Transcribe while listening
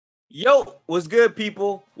Yo, what's good,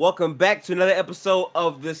 people? Welcome back to another episode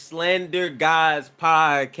of the Slander Guys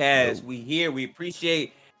podcast. We here. We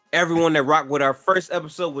appreciate everyone that rocked with our first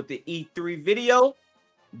episode with the E3 video.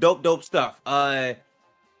 Dope stuff.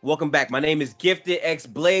 Welcome back. My name is Gifted X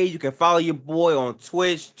Blade. You can follow your boy on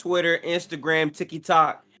Twitch, Twitter, Instagram,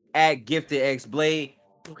 TikTok at Gifted X Blade.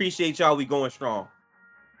 Appreciate y'all. We going strong.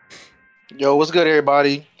 Yo, what's good,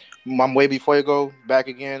 everybody? I'm way before you go back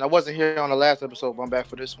again. I wasn't here on the last episode, but I'm back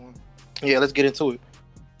for this one. Yeah, let's get into it.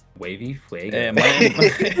 Wavy Fuego. Hey,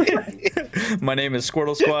 my name is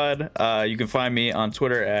Squirtle Squad. You can find me on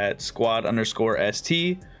Twitter at squad_st.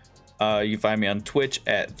 You can find me on Twitch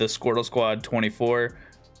at the Squirtle Squad 24.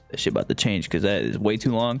 That shit about to change because that is way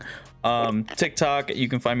too long. TikTok, you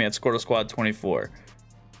can find me at Squirtle Squad 24.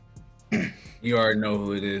 You already know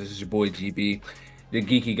who it is. It's your boy GB, the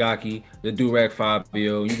Geeky Gaki, the Durag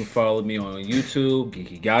Fabio. You can follow me on YouTube,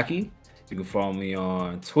 Geeky Gaki. You can follow me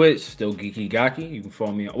on Twitch, still Geeky Gaki. You can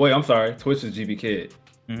follow me on... Wait, I'm sorry. Twitch is GB Kid.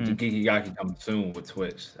 Mm-hmm. Geeky Gaki coming soon with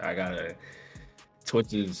Twitch.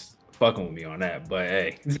 Twitch is fucking with me on that, but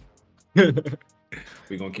hey. We're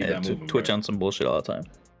going to keep that moving. Twitch on some bullshit all the time.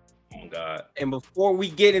 Oh, God. And before we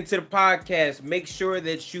get into the podcast, make sure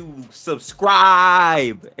that you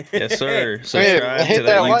subscribe. Yes, sir. Subscribe to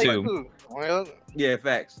that YouTube. Yeah,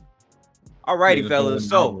 facts. Alrighty, fellas.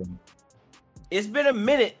 So, it's been a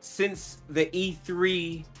minute since the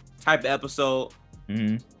E3 type of episode.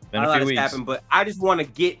 Mm-hmm. A lot has happened, but I just want to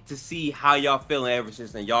get to see how y'all feeling ever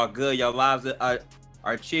since then. Y'all good? Y'all lives are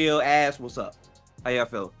chill ass? What's up? How y'all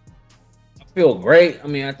feel? I feel great. I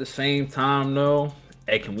mean, at the same time, though,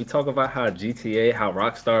 hey, can we talk about how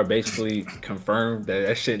Rockstar basically confirmed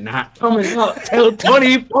that shit not coming out till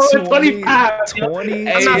 2025?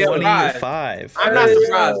 2025. I'm not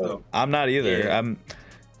surprised, though. I'm not either. Yeah.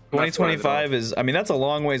 2025 is, I mean, that's a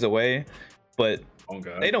long ways away, but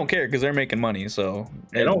they don't care because they're making money. So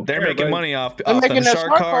they're making money off them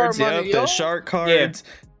shark cards. The shark cards.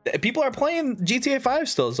 Yeah. People are playing GTA 5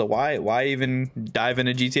 still, so why even dive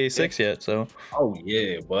into GTA 6 yet? So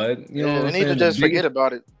yeah, but you know, we need to just forget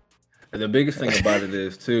about it. The biggest thing about it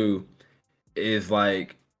is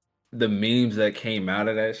like the memes that came out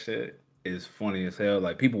of that shit is funny as hell.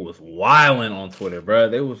 Like, people was wilding on Twitter, bro.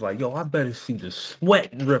 They was like, "Yo, I better see the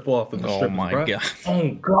sweat drip off of the strippers, god!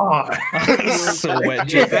 Oh god! Sweat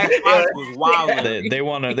drip. Zach Fox was wilding. They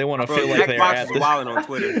wanna feel like they're at the wilding on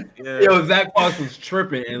Twitter. Yeah. Yo, Zach Fox was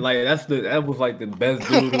tripping, and like that was like the best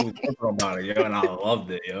dude who was tripping about it, yo. And I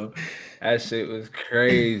loved it, yo. That shit was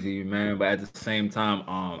crazy, man. But at the same time,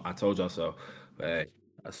 I told y'all so. But hey,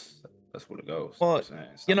 that's what it goes. Well,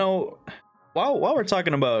 you know. While we're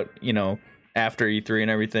talking about, you know, after E3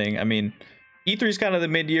 and everything, I mean, E3 is kind of the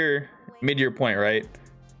mid-year point, right?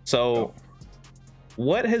 So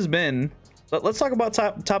what has been, let's talk about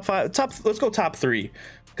top five, let's go top three,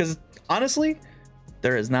 because honestly,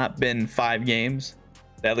 there has not been 5 games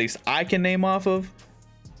that at least I can name off of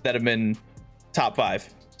that have been top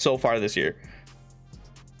 5 so far this year.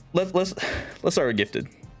 Let's start with Gifted.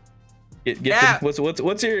 Gifted. Yeah. What's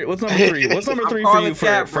number 3? What's number 3 for you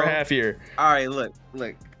for half year? All right, look.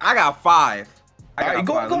 I got 5. All right,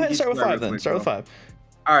 go ahead and start with 5 then. Start with 5.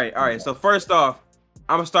 All right. So first off,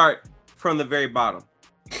 I'm gonna start from the very bottom.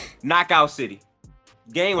 Knockout City.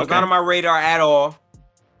 Game was not on my radar at all.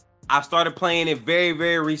 I started playing it very,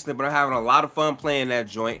 very recently, but I'm having a lot of fun playing that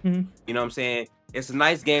joint. Mm-hmm. You know what I'm saying? It's a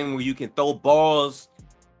nice game where you can throw balls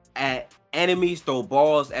at enemies, throw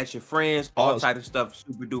balls at your friends, all type of stuff.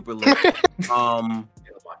 Super duper lit.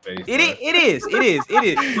 It is.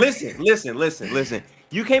 Listen.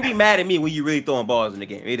 You can't be mad at me when you really throwing balls in the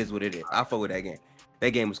game. It is what it is. I fuck with that game.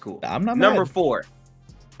 That game was cool. I'm not Number mad. 4.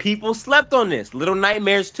 People slept on this. Little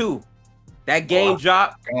Nightmares 2. That game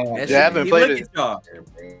dropped. I haven't played it.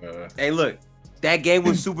 Hey, look. That game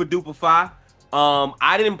was super duper fire.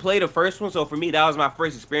 I didn't play the first one, so for me, that was my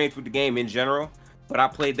first experience with the game in general. But I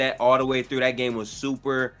played that all the way through. That game was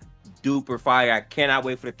super duper fire. I cannot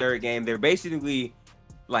wait for the 3rd game. They're basically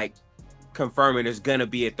like confirming there's gonna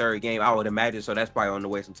be a 3rd game, I would imagine. So that's probably on the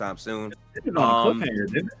way sometime soon. Didn't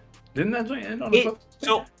that joint end on a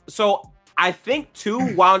cliffhanger? So I think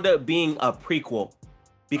 2 wound up being a prequel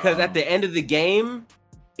because at the end of the game,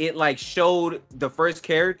 it like showed the first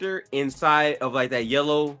character inside of like that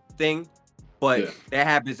yellow thing, but that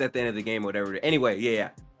happens at the end of the game or whatever. Anyway,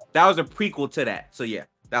 yeah. That was a prequel to that. So yeah,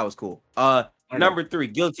 that was cool. Number 3,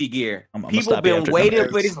 Guilty Gear. People been waiting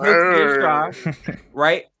for this Guilty Gear drive,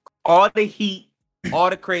 right? All the heat, all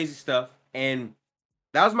the crazy stuff. And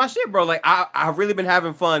that was my shit, bro. Like I've really been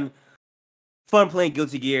having fun playing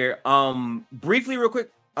Guilty Gear. Briefly, real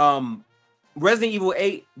quick, Resident Evil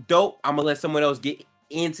 8, dope. I'm gonna let someone else get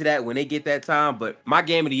into that when they get that time. But my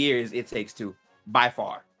game of the year is It Takes Two, by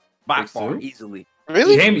far, Takes Two? easily.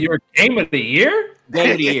 Really? Your game of the year?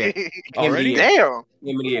 Game of the year. Already? Damn.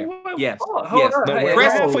 Game of the year. What? Yes. Hold Yes. up. But Hey, we're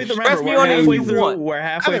press- halfway through. press Remember, me we're on it if halfway you through. want. We're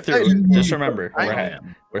halfway haven't through. played Just remember, I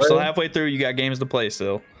we're still halfway through. You got games to play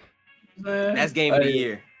still. That's game of the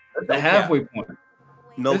year. That's the halfway point.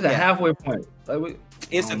 No, This is a cap. halfway point. Like,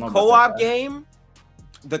 It's I a don't know about co-op that. game.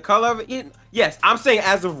 The color of it. Yes, I'm saying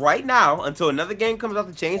as of right now, until another game comes out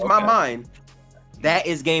to change my Okay. mind, that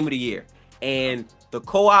is game of the year. And the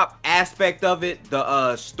co-op aspect of it,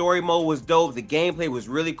 the story mode was dope. The gameplay was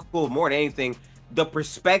really cool. More than anything, the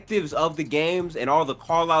perspectives of the games and all the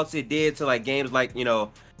call-outs it did to like games like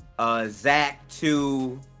Zack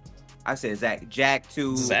 2. I said Zack, Jack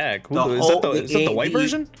 2. Zach, The is whole- that the game- white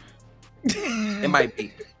version? It might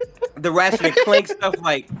be the Ratchet and Clank stuff.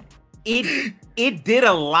 Like it did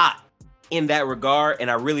a lot in that regard, and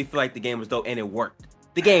I really feel like the game was dope and it worked.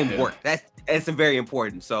 The game Yeah. worked. That's very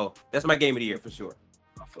important. So that's my game of the year for sure.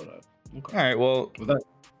 I feel that. All right. Well, Was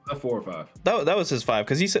that 4 or 5? that was his 5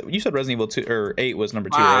 because you said Resident Evil 2 or 8 was number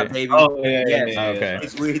 2, Five, right? baby. Oh, yeah. Yes.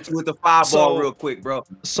 Okay. We hit you with the 5 So- ball real quick, bro.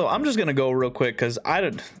 So I'm just gonna go real quick because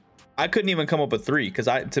I couldn't even come up with 3 because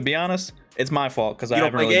to be honest, it's my fault because I You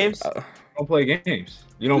don't haven't play really, games? Don't play games.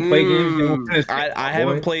 You don't play games. You don't finish. I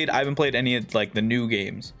haven't played any of like the new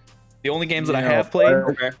games. The only games that I Yeah, have played.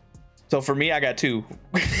 Okay. So for me, I got 2.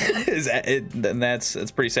 And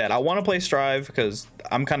it's pretty sad. I want to play Strive because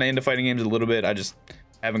I'm kind of into fighting games a little bit. I just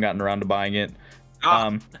haven't gotten around to buying it. I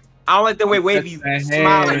don't like the way Wavy's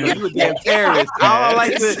smiling. You a damn terrorist. I don't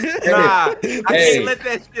like the I can't let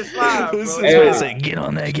that shit slide, bro. Hey. Say, get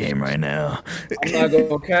on that game right now. I'm not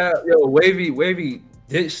gonna cap. Yo, Wavy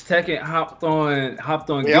ditched Tekken, hopped on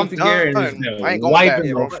Yeah, I'm Guilty Gear, and done. just I ain't going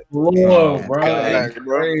wiping back, the bro. floor, bro. God. It's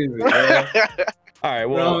crazy, bro. All right. You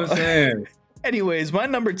know Well, what I'm saying? anyways, my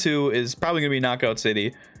number 2 is probably gonna be Knockout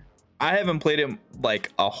City. I haven't played it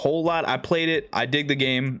like a whole lot. I played it. I dig the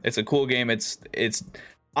game. It's a cool game. It's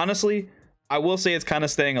honestly, I will say it's kind of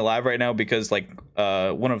staying alive right now because like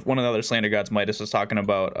one of the other Slander Gods, Midas, was talking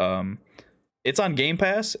about it's on Game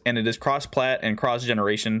Pass and it is cross-plat and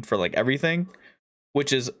cross-generation for like everything,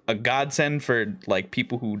 which is a godsend for like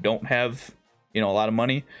people who don't have a lot of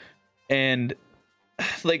money. And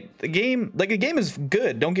like the game is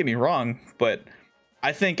good, don't get me wrong, but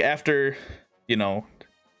I think after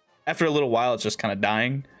a little while it's just kind of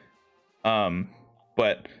dying.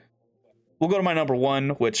 But we'll go to my number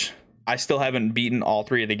 1, which I still haven't beaten all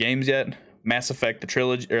 3 of the games yet. Mass Effect, the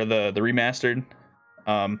trilogy or the remastered.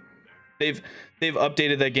 They've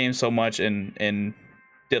updated that game so much and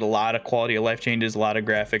did a lot of quality of life changes, a lot of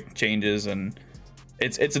graphic changes, and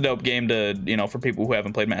it's a dope game to for people who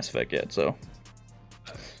haven't played Mass Effect yet. So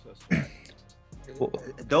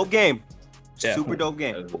Dope game. Yeah. Super dope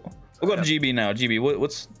game. we'll go to GB now. GB,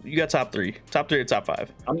 what's you got? Top 3 or top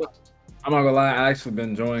 5? I'm not gonna lie. I actually been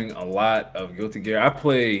enjoying a lot of Guilty Gear.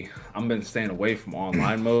 I've been staying away from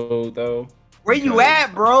online mode though. Where you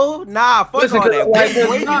at, bro? Nah, fuck Listen, all that. like,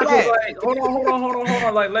 Where you at? hold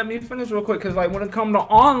on. Like, let me finish real quick, because like when it comes to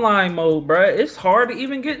online mode, bro, it's hard to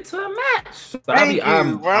even get into a match. So Thank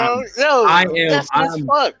you, bro. Yo, I am- that's I'm-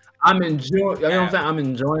 fuck. I'm enjoying. You know what I'm saying? I'm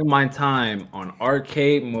enjoying my time on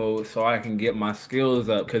arcade mode so I can get my skills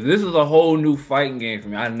up, because this is a whole new fighting game for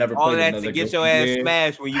me. I never All played that another to get Guilty your ass Gear.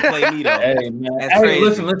 smashed when you play me though. Hey man, That's hey,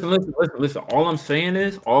 crazy. listen. All I'm saying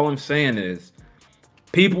is,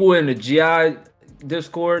 people in the GI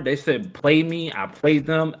Discord, they said play me. I played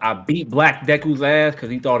them. I beat Black Deku's ass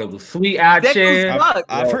because he thought it was sweet. Deku sucks.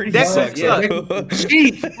 I've heard he Deku sucks. sucks.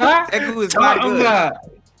 Cheat, huh? Deku is not Oh, good. God.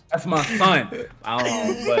 That's my son. I don't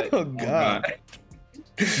know, but Oh, God.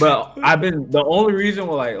 But the only reason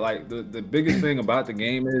why like the biggest thing about the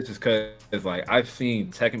game is just because like I've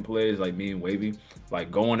seen Tekken players like me and Wavy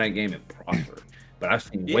like go on that game and prosper. But I've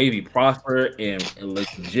seen Wavy prosper and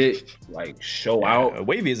legit like show out.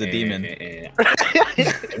 Wavy is a demon. And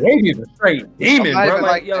Wavy is a straight demon, I'm not bro. even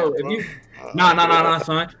Like, like yo, that, if bro. you nah,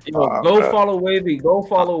 son. Yo, Oh, go bro. follow Wavy. Go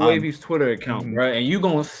follow Wavy's Twitter account, bro, and you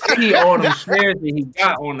gonna see all them shares that he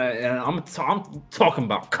got on that. And I'm talking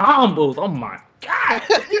about combos. Oh my god!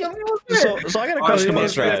 So I got a Oh, question yeah, about yeah,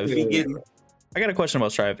 Strive. he getting- I got a question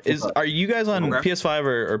about Strive. Are you guys on Okay. PS5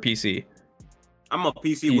 or PC? I'm a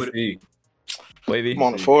PC with it. PC. Wavy? I'm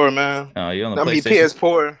on the 4, man. Oh, you on the I mean,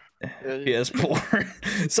 PlayStation? PS4.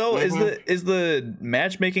 PS4. So is the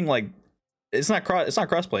matchmaking like it's not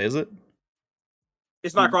crossplay, is it?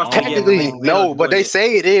 It's not cross. Technically, no, but they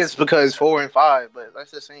say it is because 4 and 5. But that's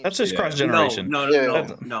the same. That's just Yeah. cross no,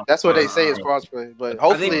 generation. no. That's what they say is crossplay. But Are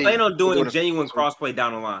hopefully, they plan on doing it. genuine crossplay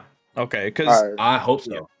down the line? Okay, because All right. I hope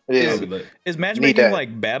so. It I'll is. be lit. Is Need matchmaking that.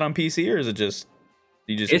 like bad on PC, or is it just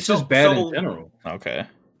you just? It's just So- bad so- in general. Okay.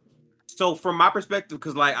 So from my perspective,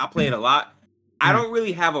 because like I play it a lot, I don't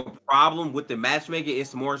really have a problem with the matchmaking.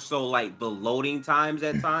 It's more so like the loading times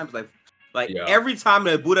at times. Like Yeah. every time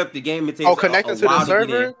they boot up the game, it takes Oh, a connecting to while the to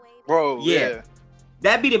get in. server, bro. Yeah. Yeah.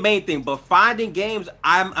 That'd be the main thing. But finding games,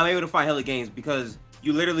 I'm able to find hella games because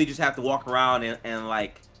you literally just have to walk around and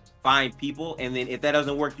like find people, and then if that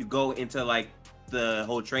doesn't work, you go into like the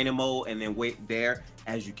whole training mode and then wait there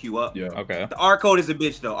as you queue up. Yeah. Okay. The R code is a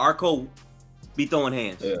bitch though. R code be throwing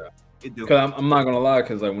hands. Yeah. It do. Because I'm not gonna lie,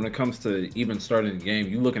 because like when it comes to even starting the game,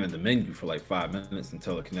 you're looking at the menu for like 5 minutes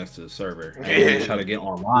until it connects to the server. And then when you try to get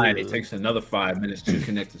online, it takes another 5 minutes to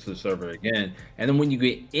connect to the server again. And then when you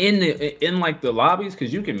get in like the lobbies,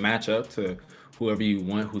 because you can match up to whoever you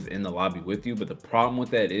want who's in the lobby with you. But the problem with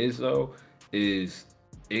that is though, is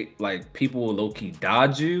it like people will low key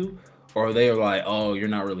dodge you, or they're like, oh, you're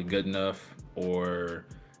not really good enough, or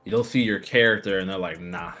they'll see your character and they're like,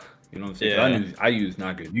 nah. You know what I'm saying? 'Cause I use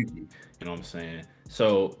Nagayuki. You know what I'm saying?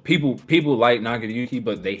 So people like Nagayuki,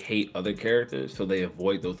 but they hate other characters, so they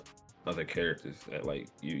avoid those other characters that like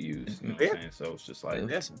you use. You know what I'm saying? So it's just like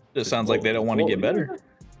Just sounds like they don't want to get better.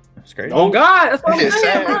 That's great. oh god, that's what I'm It's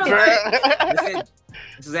saying, sad, bro. bro. That's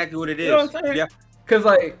exactly what it is. You know what I'm saying? Yeah. Cause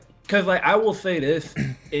like I will say this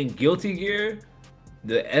in Guilty Gear,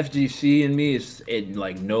 the FGC in me it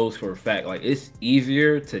like knows for a fact like it's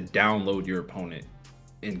easier to download your opponent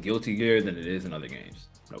in Guilty Gear than it is in other games.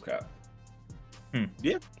 No cap.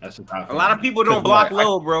 Yeah. That's just how I A feel lot on of it. people don't 'Cause, block like,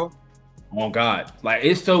 low, bro. Oh god, like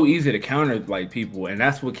it's so easy to counter like people, and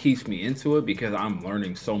that's what keeps me into it because I'm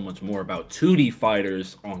learning so much more about 2D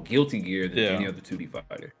fighters on Guilty Gear than any other 2D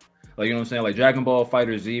fighter. Like you know what I'm saying, like Dragon Ball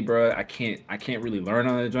Fighter Z, bro. I can't really learn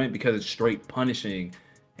on that joint because it's straight punishing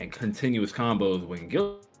and continuous combos. When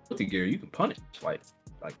Guilty Gear, you can punish like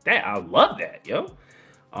that. I love that, yo.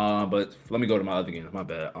 But let me go to my other games. My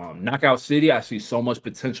bad. Knockout City. I see so much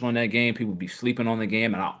potential in that game. people be sleeping on the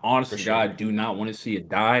game, and I honestly, God, do not want to see it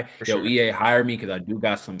die. EA, hire me because I do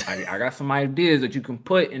got some. I got some ideas that you can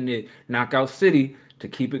put in the Knockout City to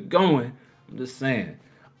keep it going. I'm just saying.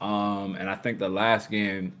 And I think the last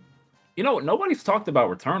game, you know, nobody's talked about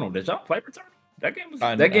Returnal. Did y'all play Returnal? That game was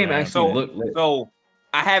actually looked lit. So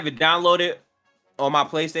I have it downloaded on my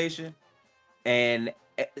PlayStation, and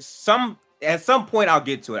at some point I'll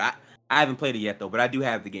get to it. I haven't played it yet though, but I do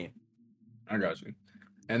have the game. I got you.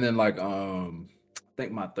 And then like I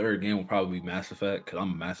think my third game will probably be Mass Effect because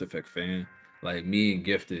I'm a Mass Effect fan. Like me and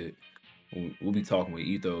Gifted, we'll be talking with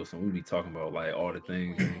Ethos and we'll be talking about like all the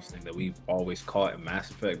things, you know, that we've always caught in Mass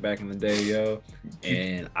Effect back in the day, yo.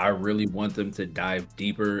 And I really want them to dive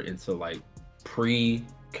deeper into like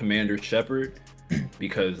pre-Commander Shepard.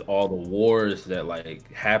 Because all the wars that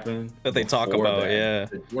like happen that they talk about, they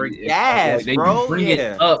bro, bring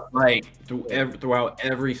it up like throughout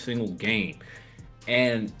every single game,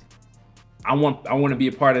 and I want to be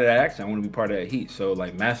a part of that action. I want to be part of that heat. So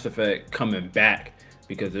like Mass Effect coming back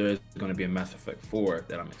because there is going to be a Mass Effect 4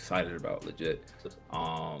 that I'm excited about, legit.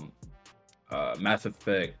 Mass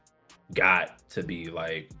Effect got to be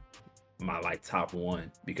like my like top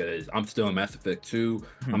one because I'm still in Mass Effect 2.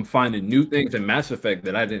 I'm finding new things in Mass Effect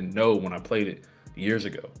that I didn't know when I played it years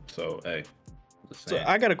ago. So hey, so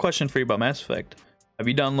I got a question for you about Mass Effect. Have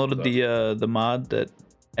you downloaded the mod that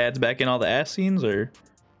adds back in all the ass scenes, or?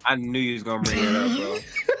 I knew you was gonna bring it up, bro.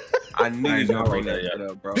 I knew you was gonna bring that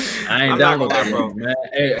up, bro. I ain't downloaded that, bro. Man.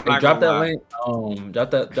 Hey, drop that link.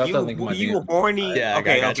 Drop that link in my You were horny. Yeah,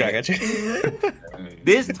 okay, I got you.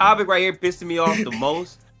 This topic right here pissing me off the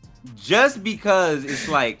most. Just because it's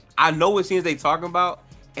like I know what scenes they talking about,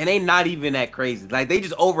 and they not even that crazy. Like they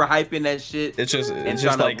just overhyping that shit. It's just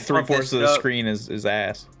like 3/4 of the screen is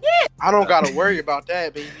ass. Yeah, I don't gotta worry about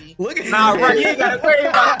that, baby. Look at right, you ain't gotta worry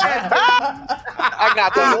about that. I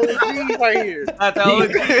got the OG right here. Got the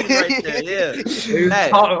OG right there.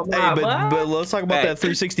 Yeah. But let's talk about that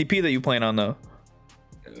 360p that you playing on though.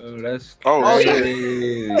 That's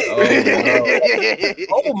crazy.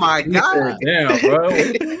 Oh my god! Damn, bro.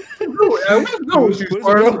 What's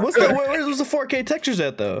the 4K textures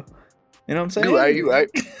at though? You know what I'm saying? You right.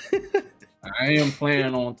 I am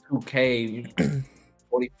playing on 2K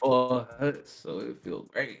 44 hertz, so it feels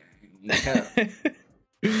great.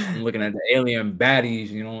 I'm looking at the alien baddies,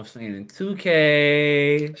 you know what I'm saying, in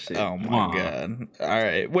 2K. Shit, oh my god! All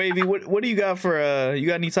right, Wavy, what do you got for you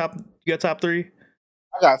got any top? You got top 3?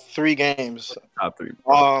 I got 3 games. Top 3.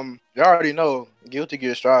 You already know Guilty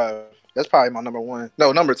Gear Strive. That's probably my number 1.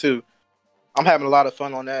 No, number 2. I'm having a lot of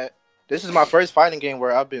fun on that. This is my first fighting game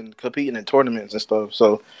where I've been competing in tournaments and stuff,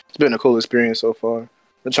 so it's been a cool experience so far.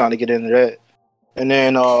 I'm trying to get into that. And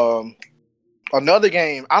then another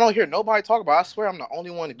game I don't hear nobody talk about. I swear I'm the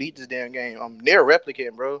only one to beat this damn game. I'm Near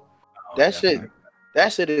Replicant, bro. That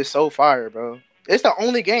shit is so fire, bro. It's the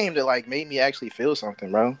only game that like made me actually feel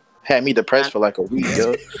something, bro. Had me depressed for like a week,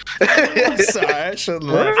 yo. Sorry, I should have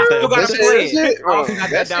left I still that. gotta play That's it. it, bro. I also got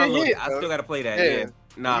that That's it, downloaded. I bro. still gotta play that. Yeah. Yeah.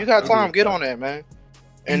 Nah, You got time, get on that, man.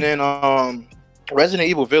 And then Resident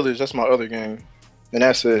Evil Village, that's my other game. And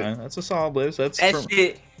that's it. That's a solid list. That's That from-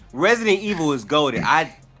 shit. Resident Evil is goated.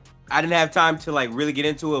 I didn't have time to like really get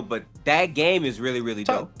into it, but that game is really really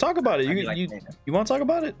dope. talk about it. I You like you, playing that. you want to talk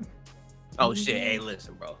about it? Oh shit! Hey,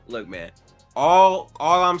 listen, bro. Look, man. All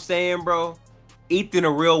I'm saying, bro. Ethan,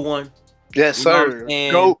 a real one. Yes, You know what I'm sir.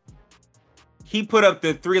 saying? Go. He put up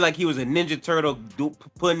the 3 like he was a Ninja Turtle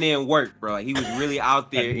putting in work, bro. Like he was really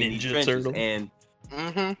out there A in these Ninja trenches. Turtle. And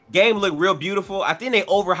Mm-hmm. game looked real beautiful. I think they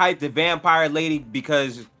overhyped the vampire lady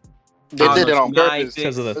because They I did don't it know, on she purpose. nice.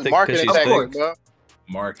 Because of the It's thick, marketing because she's Of tactic, course. bro.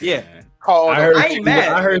 Market. Yeah. Man. Call I heard. I ain't mad.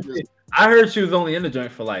 I heard she was only in the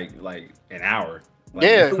joint for like an hour. Like,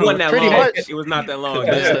 Yeah. It wasn't that Pretty long. much. It was not that long.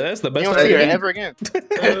 That's, Yeah. that's the You best. don't I see her can do. ever again.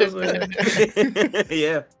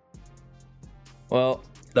 Yeah. Well,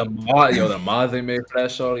 the mods they made for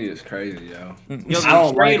that show is crazy, yo. Yo, I the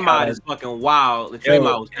don't train like how mod that- is fucking wild. The train Yo.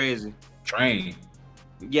 mod was crazy. Train.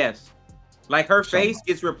 Yes. Like her face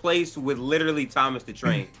gets replaced with literally Thomas the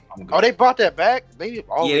Train. Oh, they brought that back? They Yeah,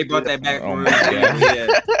 they brought that back Oh from my real. God.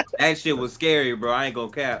 Yeah. That shit was scary, bro. I ain't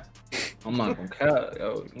gonna cap. I'm not gonna cap, yo. You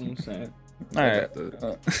know what I'm saying? all right.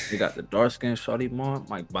 They got the dark skin shorty mod.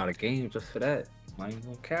 Might buy the game just for that. I ain't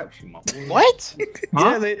gonna cap you, my boy. What?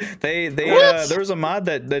 Yeah, they What? there was a mod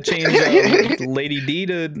that changed Lady D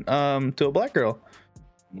to a black girl.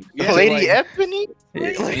 Yeah, Lady like- Ebony?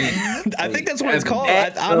 I think that's what it's called.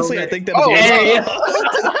 Honestly, I think that's Oh, what yeah,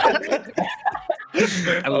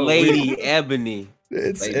 it's called. Lady Ebony.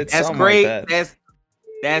 It's That's something great. like that.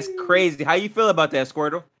 That's crazy. How you feel about that,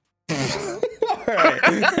 Squirtle? All right.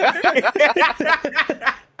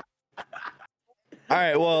 All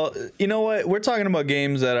right. Well, you know what? We're talking about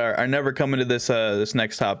games that are never coming to this this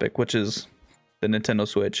next topic, which is the Nintendo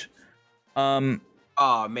Switch.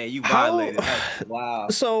 Oh man, you How- violated. That's, wow.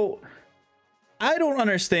 So I don't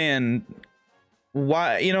understand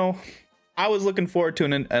why. You know, I was looking forward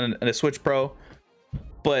to a Switch Pro,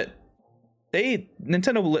 but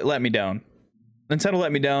Nintendo let me down. Nintendo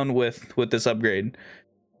let me down with this upgrade.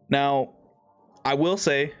 Now, I will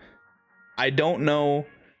say, I don't know.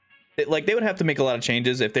 Like they would have to make a lot of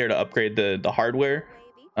changes if they were to upgrade the hardware.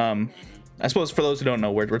 I suppose for those who don't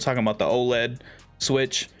know, we're talking about the OLED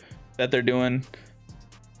Switch that they're doing.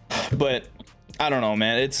 But I don't know,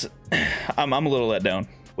 man. I'm a little let down.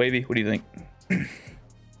 Wavy, what do you think?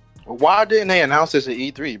 Why didn't they announce this at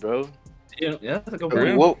E3, bro? Yeah, that's a good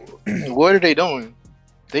Yeah. point. What are they doing?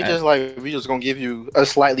 They I- just like, we just gonna give you a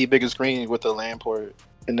slightly bigger screen with a LAN port,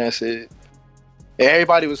 and that's it. And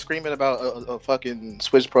everybody was screaming about a fucking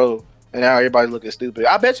Switch Pro, and now everybody looking stupid.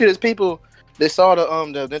 I bet you there's people that saw the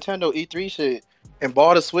Nintendo E3 shit and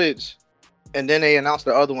bought a Switch, and then they announced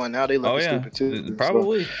the other one. Now they looking stupid too.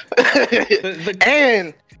 Probably. So- The-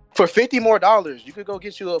 and for $50 more, you could go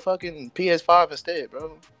get you a fucking PS5 instead,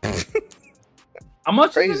 bro. How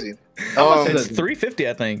much? Crazy. It's $350,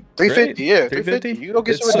 I think. 350, yeah, 350. 350. You can go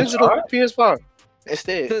get It's you a so digital hard. PS5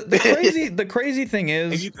 instead. The crazy thing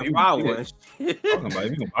If is, you can buy one. Talking about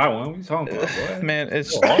if you can buy one, what you talking about, boy? man,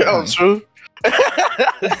 it's Oh, true.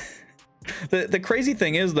 the crazy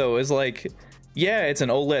thing is though is like, yeah, it's an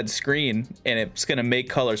OLED screen and it's gonna make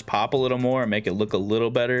colors pop a little more and make it look a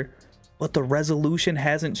little better, but the resolution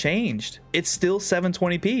hasn't changed. It's still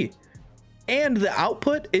 720p, and the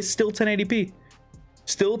output is still 1080p.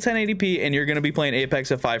 Still 1080p, and you're gonna be playing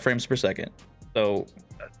Apex at 5 frames per second. So,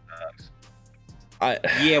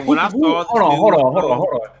 Yeah, when I saw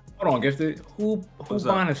Hold on, Gifted. Who's What's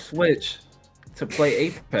up? buying a Switch to play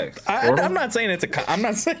Apex? I'm not saying I'm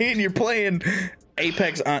not saying you're playing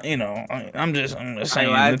Apex. You know, I'm just saying it's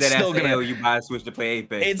still gonna. You buy a Switch to play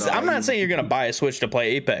Apex. I'm not saying you're gonna buy a Switch to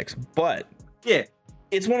play Apex, but Yeah,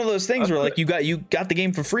 it's one of those things where like you got the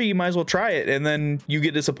game for free, you might as well try it, and then you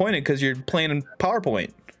get disappointed because you're playing in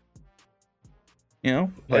PowerPoint. You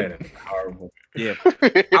know, like, yeah.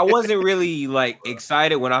 I wasn't really like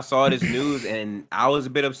excited when I saw this news, and I was a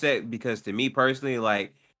bit upset because to me personally,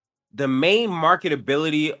 like the main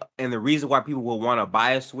marketability and the reason why people will want to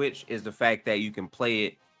buy a Switch is the fact that you can play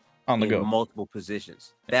it on the in go. multiple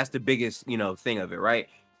positions. That's the biggest, thing of it, right?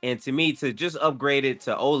 And to me, to just upgrade it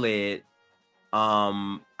to OLED,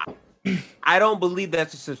 I don't believe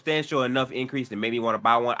that's a substantial enough increase to make me want to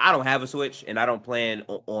buy one. I don't have a Switch, and I don't plan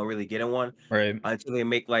on really getting one Right. until they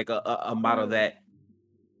make like a model that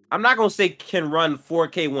I'm not gonna say can run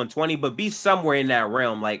 4K 120, but be somewhere in that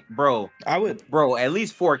realm. Like, bro, at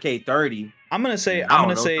least 4K 30. I'm gonna say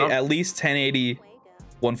at least 1080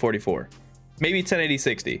 144, maybe 1080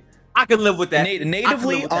 60. I can live with that.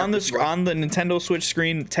 Natively on the Nintendo Switch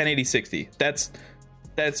screen, 1080 60.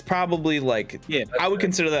 That's probably like, I would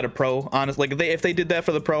consider that a pro. Honestly, like if they did that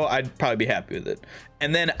for the pro, I'd probably be happy with it.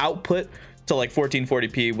 And then output to like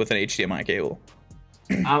 1440p with an HDMI cable.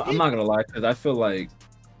 I'm not gonna lie, because I feel like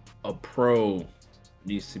a pro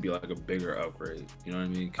needs to be like a bigger upgrade. You know what I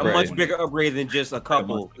mean? A much bigger upgrade than just a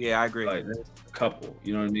couple. Yeah, I agree. Like a couple.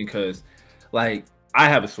 You know what I mean? Because like I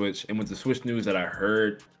have a Switch, and with the Switch news that I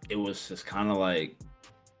heard, it was just kind of like,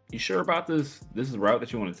 you sure about this? This is the route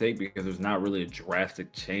that you want to take? Because there's not really a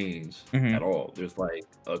drastic change at all. There's like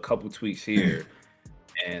a couple tweaks here,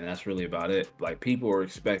 and that's really about it. Like people were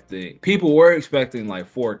expecting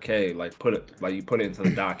like 4K, like you put it into the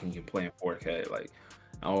dock and you can play in 4K, like,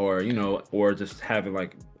 or you know, or just having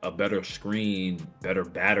like a better screen, better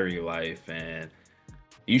battery life, and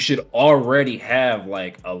you should already have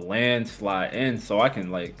like a LAN slot in, so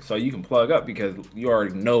you can plug up, because you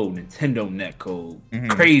already know Nintendo netcode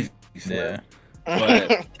crazy. Yeah.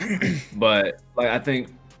 But like I think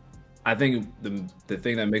the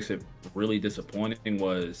thing that makes it really disappointing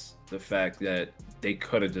was the fact that they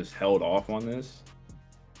could have just held off on this,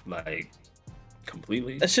 like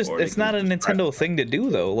completely. It's not a Nintendo thing to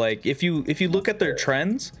do though. Like if you look at their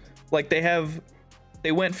trends, like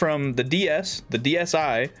they went from the DS, the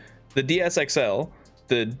DSi, the DS XL,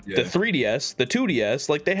 the 3DS, the 2DS.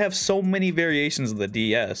 Like they have so many variations of the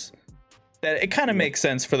DS that it kind of makes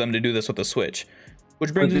sense for them to do this with the Switch.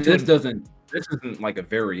 Which brings me to this isn't like a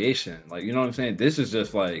variation. Like, you know what I'm saying? This is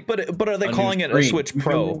just like. But are they calling it a Switch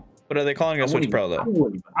Pro? But are they calling it a Switch Pro though?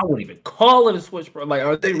 I wouldn't even call it a Switch Pro. Like,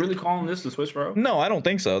 are they really calling this the Switch Pro? No, I don't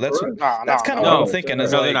think so. That's kind of what I'm thinking.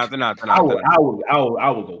 Is they're like, not. I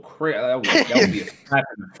would go crazy. That would be a slap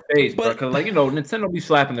in the face, bro. Because like, you know, Nintendo be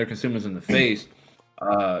slapping their consumers in the face,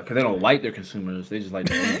 because they don't like their consumers. They just like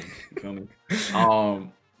the games. You feel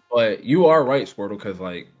me? But you are right, Squirtle, because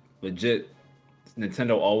like legit,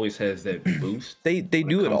 Nintendo always has that boost. They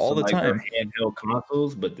do it all the time. Handheld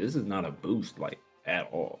consoles, but this is not a boost like at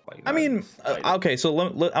all. Like, I mean, okay, so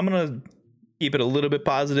I'm gonna keep it a little bit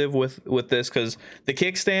positive with this, because the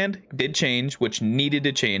kickstand did change, which needed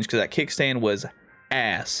to change, because that kickstand was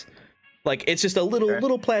ass. Like it's just a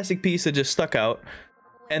little plastic piece that just stuck out,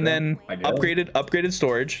 and then upgraded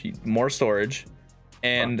storage, more storage.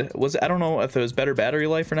 And I don't know if it was better battery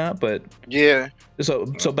life or not, but yeah. So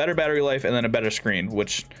better battery life and then a better screen,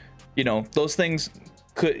 which, you know, those things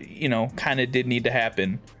could, you know, kind of did need to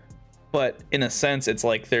happen. But in a sense, it's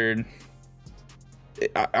like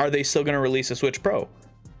are they still going to release a Switch Pro?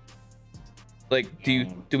 Like, do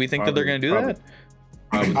we think that they're going to do that?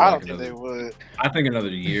 I don't think they would. I think another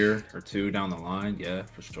year or two down the line, yeah,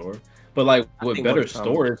 for sure. But like with better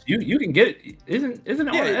storage, you can get it. Isn't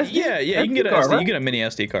it? Yeah. You can get card, right? You get a mini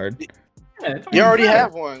SD card. Yeah, you already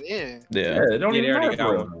have one. Yeah. It don't even matter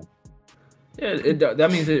for one. Yeah,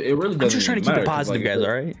 that means it really doesn't. I'm just trying to keep it positive, guys.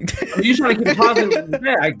 All right. You're trying to keep it positive,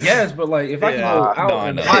 yeah, I guess. But like, if I can go out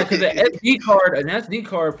and buy, because an SD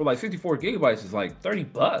card for like 64 gigabytes is like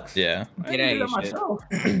 $30. Yeah. It ain't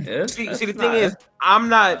shit. See, the thing is, I'm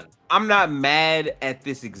not mad at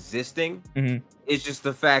this existing. It's just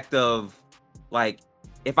the fact of, like,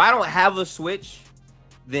 if I don't have a Switch,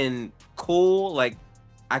 then cool. Like,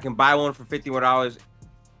 I can buy one for $51.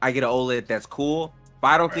 I get an OLED, that's cool. But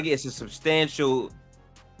I don't think it's a substantial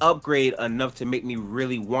upgrade enough to make me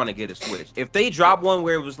really want to get a Switch. If they drop one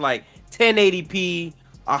where it was like 1080p,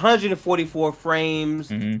 144 frames,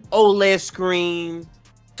 OLED screen,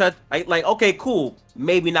 touch, like okay, cool.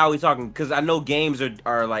 Maybe now we're talking, because I know games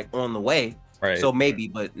are like on the way. Right. So maybe,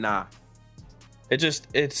 but nah. It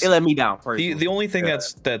let me down. The only thing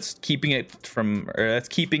that's keeping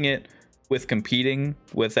it with competing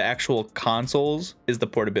with the actual consoles is the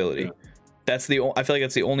portability. Yeah. I feel like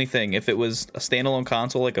that's the only thing. If it was a standalone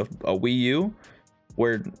console like a Wii U,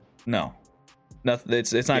 nothing,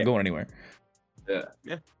 it's not going anywhere.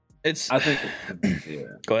 Yeah. I think.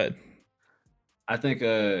 Go ahead. I think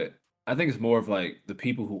it's more of like the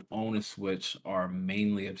people who own a Switch are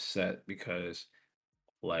mainly upset because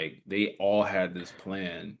like they all had this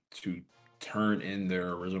plan to turn in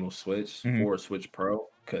their original Switch for a Switch Pro.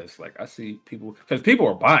 Because like I see people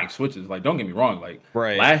are buying Switches. Like, don't get me wrong, like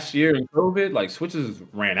last year in COVID, like Switches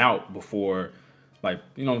ran out before, like,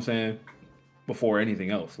 you know what I'm saying, before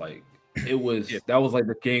anything else. Like it was that was like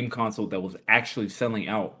the game console that was actually selling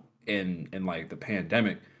out in like the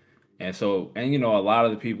pandemic. And so, and you know, a lot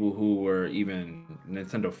of the people who were even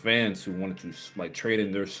Nintendo fans who wanted to like trade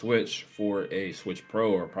in their Switch for a Switch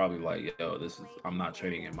Pro are probably like, yo, I'm not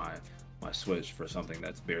trading in my Switch for something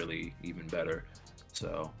that's barely even better.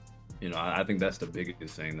 So, you know, I think that's the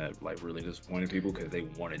biggest thing that like really disappointed people because they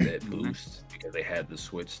wanted that boost because they had the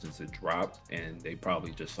Switch since it dropped, and they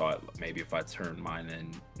probably just thought maybe if I turn mine in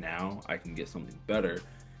now, I can get something better.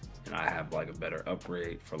 And I have like a better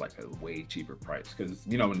upgrade for like a way cheaper price because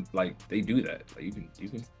you know like they do that. Like you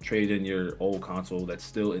can trade in your old console that's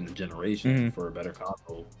still in the generation for a better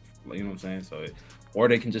console. You know what I'm saying? So, or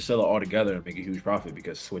they can just sell it all together and make a huge profit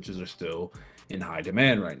because Switches are still in high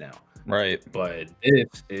demand right now. Right. But this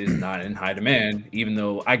is not in high demand, even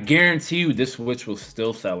though I guarantee you this Switch will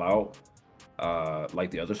still sell out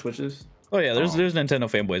like the other Switches. Oh yeah, there's Nintendo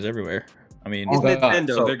fanboys everywhere. I mean, it's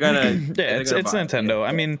Nintendo. So, they're gonna. Yeah, it's Nintendo.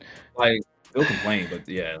 I mean, like they'll complain, but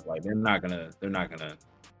yeah, like they're not gonna.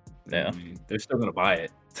 Yeah, I mean, they're still gonna buy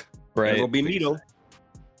it. Right. Ain't gonna be me though.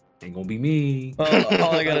 Ain't gonna be me.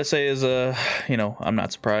 All I gotta say is, you know, I'm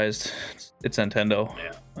not surprised. It's Nintendo.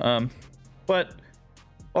 Yeah. But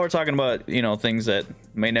while we're talking about, you know, things that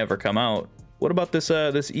may never come out, what about this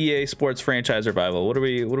EA Sports franchise revival? What are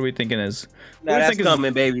we thinking is? Nah, that's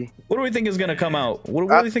coming, baby. What do we think is gonna come out? What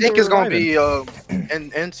do I we think they're it's gonna reviving?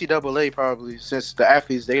 be NCAA probably, since the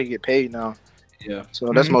athletes they can get paid now. Yeah.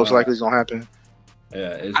 So that's most likely gonna happen.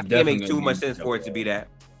 Yeah. It's I can't make too much sense for it to be that.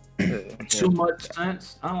 Too much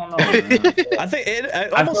sense? I don't know. Man. I think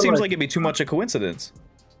it almost seems like it'd be too much a coincidence.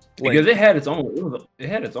 Because it had its own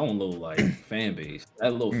little like fan base.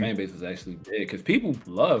 That little fan base was actually big because people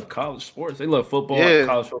love college sports. They love football,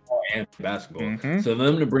 college football, and basketball. So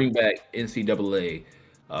them to bring back NCAA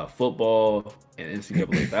football and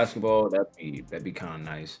NCAA basketball, that'd be kind of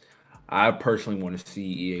nice. I personally want to see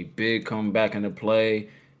EA Big come back into play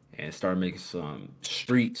and start making some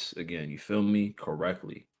streets again. You feel me?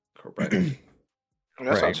 Correctly.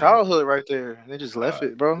 That's our childhood right there. They just left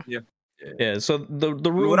it, bro. Yeah. So the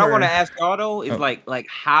rumor. What I want to ask y'all though is like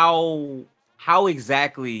how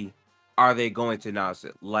exactly are they going to announce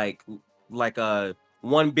it? Like a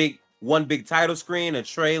one big title screen, a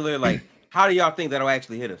trailer. Like how do y'all think that'll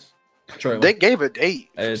actually hit us? They gave a date.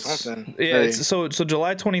 Something. Yeah. So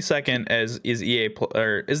July 22nd is EA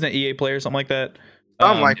or isn't it EA Play or something like that?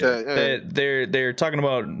 Something like that. Yeah. They're talking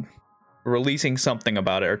about releasing something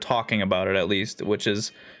about it or talking about it at least, which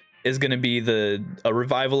is going to be a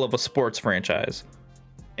revival of a sports franchise.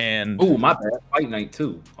 And oh my bad, Fight Night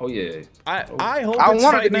too. Oh yeah, I hope I it's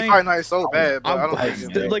wanted to be Fight Night so bad, but I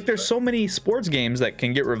don't think like there's so many sports games that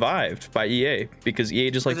can get revived by EA because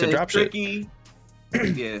EA just likes to drop shit.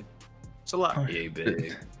 Yeah, it's a lot. EA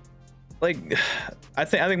Big. Like I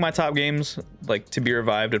think my top games like to be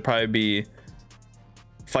revived would probably be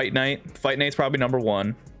Fight Night. Fight Night's probably number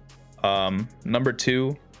 1. Number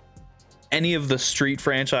 2, any of the Street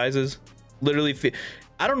franchises. Literally,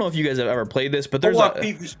 I don't know if you guys have ever played this, but there's a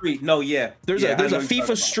FIFA Street. No, there's a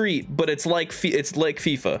FIFA Street, but it's like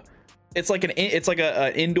FIFA. It's like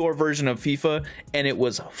an indoor version of FIFA, and it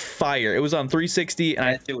was fire. It was on 360, and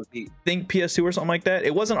I think PS2 or something like that.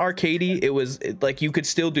 It wasn't arcadey. It was like you could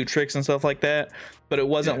still do tricks and stuff like that, but it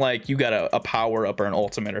wasn't like you got a power up or an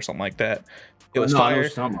ultimate or something like that. It was fire.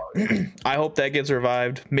 I hope that gets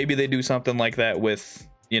revived. Maybe they do something like that with,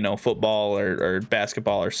 you know, football or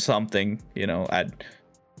basketball or something. You know,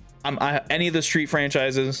 any of the Street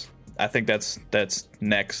franchises, I think that's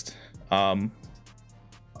next. I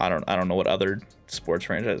don't know what other sports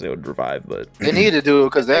franchise they would revive, but they need to do it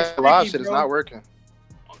because that live shit is not working.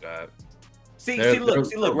 Oh god. See,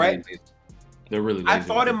 look, right? They're really lazy. I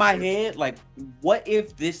thought in my head, like, what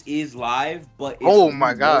if this is live, but it's oh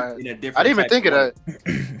my god, in a different I didn't even think of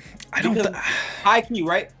that. I don't. High key,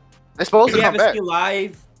 right? They're supposed to come back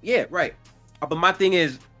live. Yeah, right. But my thing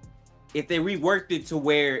is, if they reworked it to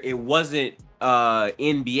where it wasn't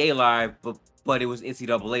NBA live, but it was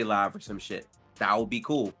NCAA live or some shit, that would be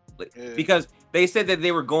cool. Because they said that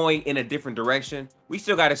they were going in a different direction. We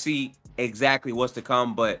still got to see exactly what's to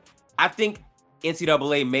come, but I think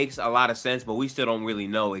NCAA makes a lot of sense, but we still don't really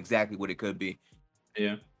know exactly what it could be.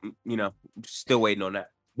 Yeah. You know, still waiting on that.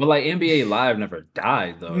 But like NBA Live never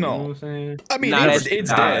died though. No. You know what I'm saying? I mean, it's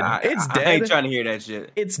dead. It's dead. I ain't trying to hear that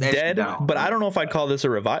shit. It's dead, but I don't know if I'd call this a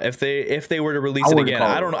revival. If they were to release it again,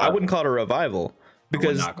 I don't know. I wouldn't call it a revival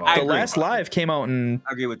because the last live came out in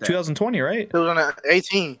 2020, right? It was on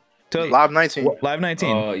 18. Live 19. Live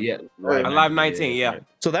 19. Yeah. Live 19, yeah.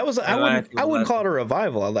 So that was I wouldn't call it a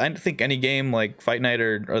revival. I don't think any game like Fight Night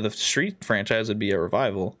or the Street franchise would be a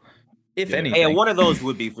revival. If anything. Yeah, one of those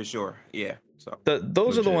would be for sure. Yeah. So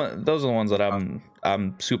those are the ones that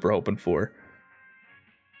I'm super hoping for.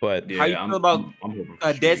 But How you feel about I'm hoping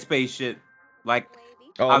for Dead Street. Space shit? Like,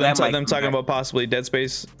 oh, how them, that might them come talking back. about possibly Dead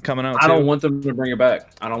Space coming out. I too. don't want them to bring it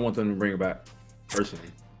back. I don't want them to bring it back. Personally,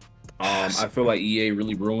 I feel like EA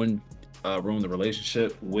really ruined the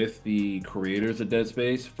relationship with the creators of Dead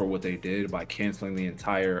Space for what they did by canceling the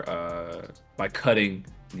entire, by cutting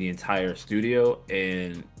the entire studio,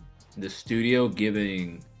 and the studio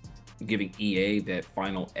giving EA that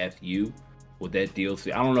final FU with that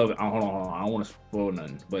DLC. I don't know. Hold on. I don't want to spoil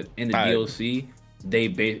nothing, but in the DLC,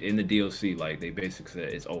 like they basically said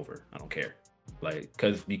it's over. I don't care, like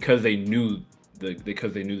because they knew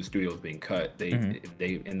the studio was being cut. They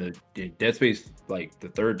in the Dead Space, like the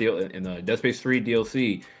third deal in the Dead Space 3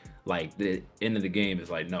 DLC, like the end of the game is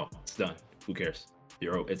like, no, it's done. Who cares?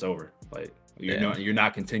 It's over. Like you're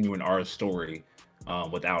not continuing our story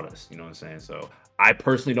without us. You know what I'm saying? So I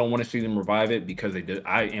personally don't want to see them revive it because they did.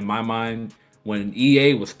 In my mind, when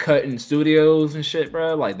EA was cutting studios and shit,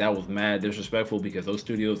 bro, like that was mad disrespectful because those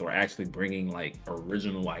studios were actually bringing like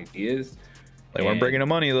original ideas. They weren't bringing the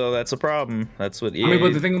money though. That's a problem. That's what EA. I mean,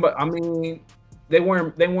 but the thing about, they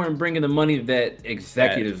weren't bringing the money that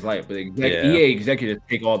executives like, but EA executives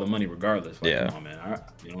take all the money regardless. Like, come on, man.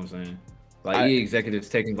 You know what I'm saying? Like EA executives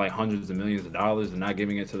taking like hundreds of millions of dollars and not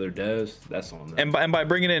giving it to their devs. That's on them. And by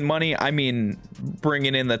bringing in money, I mean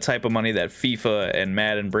bringing in the type of money that FIFA and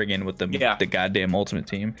Madden bring in with the goddamn Ultimate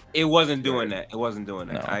Team. It wasn't doing that. It wasn't doing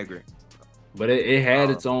that. No. I agree. But it had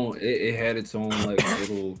its own. It had its own like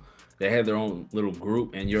little. They had their own little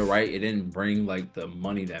group, and you're right. It didn't bring like the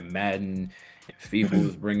money that Madden and FIFA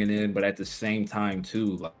was bringing in, but at the same time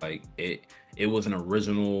too, like it was an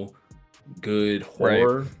original, good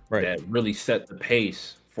horror that really set the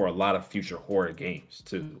pace for a lot of future horror games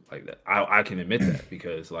too. Like that, I can admit that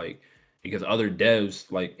because other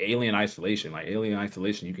devs like Alien Isolation,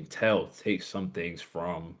 you can tell takes some things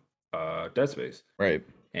from Dead Space, right?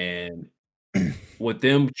 And with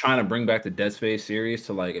them trying to bring back the Dead Space series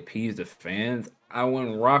to like appease the fans, I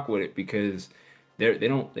wouldn't rock with it because they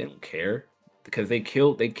don't care because they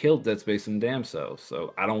killed Dead Space and damn selves.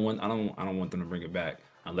 So I don't want them to bring it back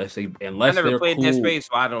unless I never played cool. Dead Space,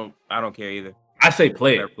 so I don't care either. I say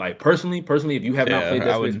play it. Like personally, if you have not played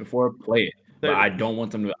Dead Space before, play it. But I don't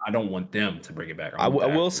want them to bring it back. I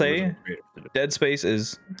will say Dead Space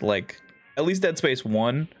is like, at least Dead Space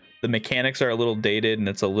 1, the mechanics are a little dated and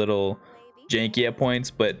it's a little janky at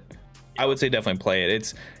points, but I would say definitely play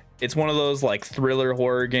it. It's one of those like thriller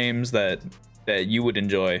horror games that you would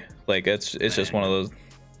enjoy. Like it's just one of those.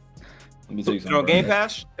 Let me tell you something. Game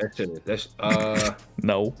Pass? That's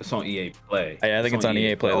no. It's on EA Play. I think it's on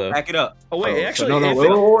EA Play though. Back it up. Oh wait, actually,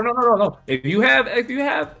 no. If you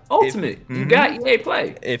have Ultimate, you got EA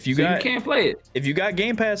Play. You can't play it. If you got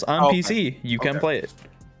Game Pass on PC, you can play it.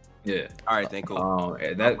 Yeah. All right, then cool.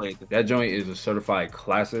 That joint is a certified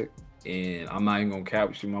classic, and I'm not even gonna cap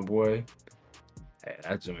with you, my boy. Hey,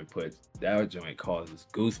 that joint causes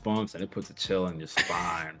goosebumps and it puts a chill in your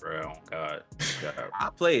spine, bro. Oh, God.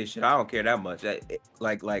 I play it, shit. I don't care that much.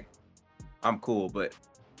 Like, I'm cool, but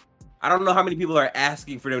I don't know how many people are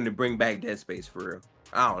asking for them to bring back Dead Space for real.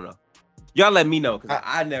 I don't know. Y'all let me know because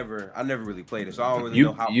I never really played it, so I don't really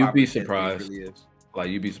know how. You'd be surprised. Really is.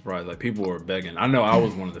 Like you'd be surprised. Like people were begging. I know I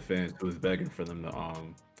was one of the fans who was begging for them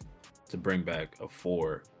to bring back a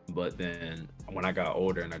 4. But then when I got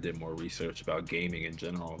older and I did more research about gaming in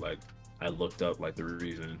general, like I looked up like the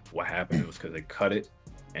reason what happened was because they cut it.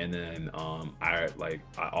 And then I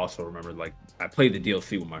also remember like I played the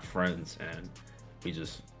DLC with my friends and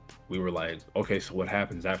we were like, okay, so what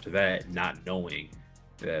happens after that? Not knowing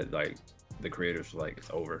that like the creators were like, it's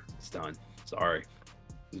over, it's done, sorry.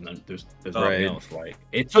 There's nothing else. Like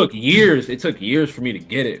it took years for me to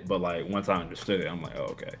get it, but like once I understood it, I'm like, oh,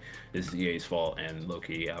 okay, this is EA's fault, and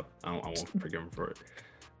low-key, I won't forgive him for it.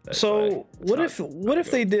 So what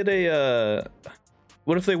if they did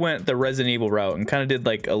what if they went the Resident Evil route and kind of did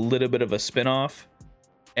like a little bit of a spin-off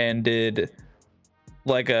and did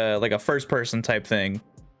like a first person type thing,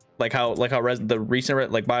 like how the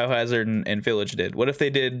recent like Biohazard and Village did? What if they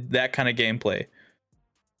did that kind of gameplay?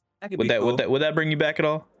 Would that bring you back at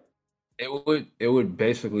all? It would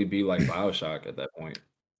basically be like BioShock at that point.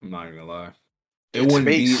 I'm not even gonna lie. It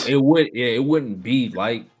wouldn't be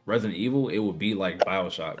like Resident Evil. It would be like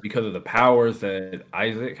BioShock because of the powers that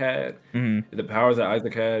Isaac had. Mm-hmm. The powers that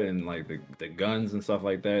Isaac had and like the guns and stuff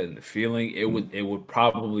like that and the feeling. It would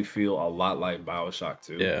probably feel a lot like BioShock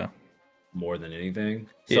 2. Yeah. More than anything.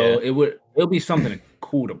 So it'll be something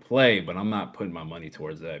cool to play, but I'm not putting my money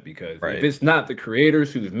towards that because if it's not the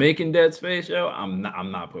creators who's making Dead Space, I'm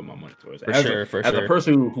not putting my money towards it. As a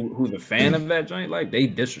person who's a fan of that joint, like they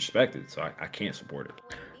disrespected, so I can't support it.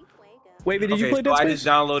 Wavy, did you Okay, play so Dead I Space? just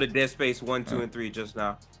downloaded Dead Space 1, 2, and 3 just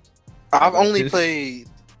now. I've only Just- played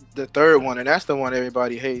the third one, and that's the one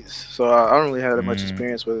everybody hates. So I don't really have that much Mm.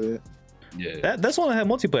 experience with it. Yeah. That's one that had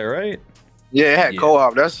multiplayer, right? Yeah, it had Yeah.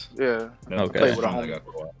 co-op. That's yeah, Okay. played with a Something homie. got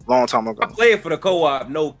co-op. long time I ago. play it for the co-op,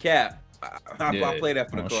 no cap. I Yeah. play that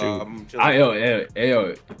for the Oh, co-op. shoot. I'm chilling.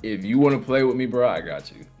 Yo, if you want to play with me, bro, I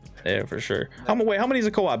got you. Yeah, for sure. How many is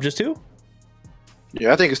a co-op? Just 2?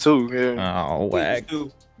 Yeah, I think it's 2. Yeah. Oh, whack. Please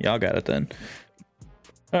do. Y'all got it then.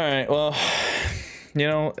 All right. Well,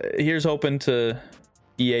 here's hoping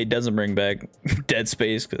EA doesn't bring back Dead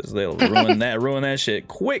Space because they'll ruin that shit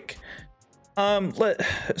quick.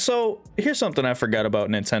 So here's something I forgot about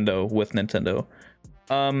Nintendo with Nintendo.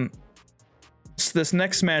 This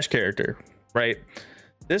next Smash character, right?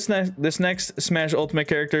 This next Smash Ultimate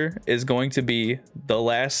character is going to be the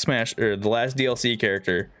last Smash or the last DLC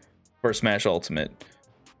character for Smash Ultimate,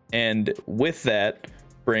 and with that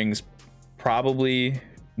brings probably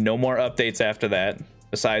no more updates after that,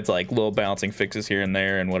 besides like little balancing fixes here and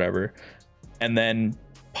there and whatever, and then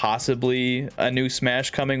possibly a new Smash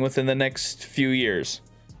coming within the next few years.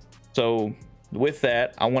 So with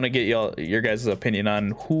that, I want to get your guys' opinion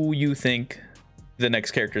on who you think the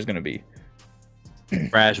next character is going to be.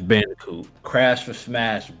 Crash Bandicoot. Crash for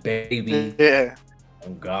Smash, baby. Yeah,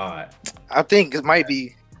 Oh God. I think it might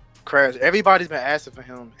be Crash. Everybody's been asking for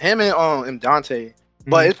him and Dante,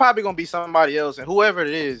 but it's probably gonna be somebody else, and whoever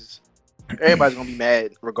it is, everybody's gonna be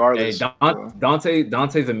mad Hey, regardless.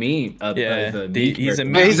 Dante's a meme. Yeah, a he's a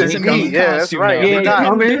meme. Yeah, he's a meme meme. Yeah, that's costume right. now. He Yeah, not-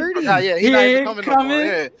 coming. dirty. Yeah, he's He not even ain't coming no more. coming.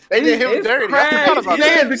 Yeah. They did him It's dirty. I Crash forgot about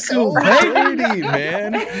that. So dirty,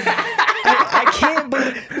 man. I can't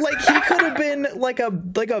believe, like, he could have been like a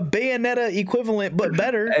Bayonetta equivalent, but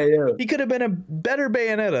better. Hey, yo. He could have been a better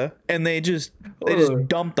Bayonetta, and they just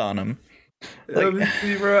dumped on him. Let me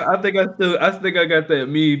see, bro. I think I got that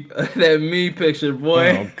me picture,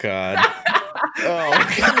 boy. Oh God. Oh.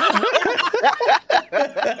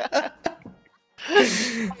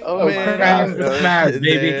 Oh, man. Crash God. for Smash,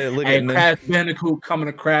 baby. Yeah, look Hey, at them. Crash Bandicoot coming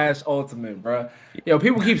to Crash Ultimate, bro. Yo,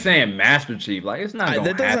 people keep saying Master Chief, like it's not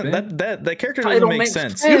gonna That doesn't happen. that character It doesn't don't make make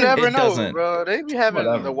sense. You never It know, doesn't. bro. They be having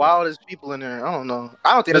Whatever. the wildest people in there. I don't know.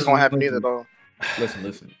 I don't think that's gonna happen either, though.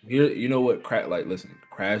 Listen. You know what? Listen.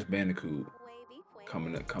 Crash Bandicoot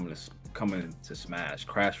coming to Smash.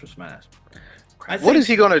 Crash for Smash. What is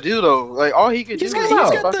he gonna do though? Like all he could do He's is got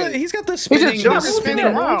fucking- the He's spinning, just jumping, the spinning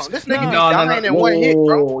spinning around. moves. This nigga No. be dying in one hit,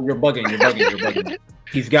 bro. You're bugging.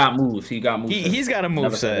 He's got moves. He's got a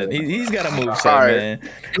move set. He's got a move set, Alright. man.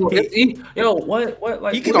 Yo, what?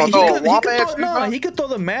 Like, He could, gonna he, throw a could, he, womp could at throw, you, no, bro? he could throw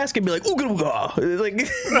the mask and be like, ooga ooga.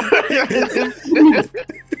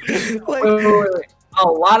 Like, wait. A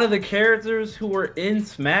lot of the characters who were in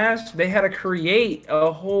Smash, they had to create a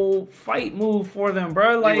whole fight move for them,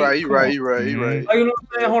 bro. Like, You come on. right. Like, you know what I'm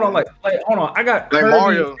saying? Hold on, hold on. I got Like Kirby.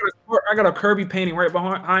 Mario. I got a Kirby painting right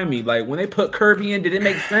behind me. Like when they put Kirby in, did it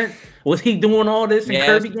make sense? Was he doing all this in Yes.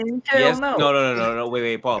 Kirby games? Hell Yes. no. No.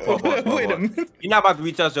 Wait. Pause. wait a minute. You're not about to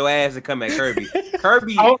reach out your ass and come at Kirby.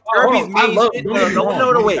 Kirby's Hold main on. shit. Don't get me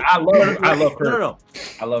wrong. Wait. I love Kirby. No.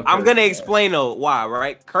 I love. I'm Kirby. gonna explain though why,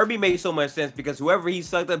 right? Kirby made so much sense because whoever he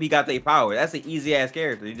sucked up, he got their power. That's an easy ass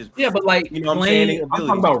character. He just Yeah, but like, You know what I'm saying? I'm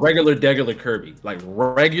talking about regular Kirby, like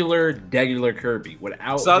regular Kirby,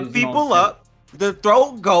 without suck his people nonsense. up, the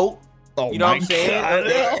throat goat, Oh You know my what I'm saying? God.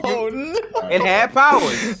 Oh no. and had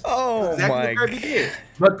powers. Oh Exactly my what Kirby did.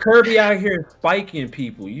 But Kirby out here spiking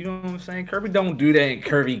people. You know what I'm saying? Kirby don't do that in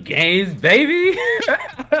Kirby games, baby.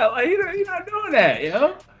 Like, you're not doing that,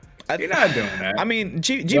 yo. You're not doing that. I mean,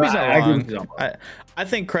 GB's Well, not I agree wrong. with you on that. I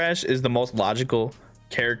think Crash is the most logical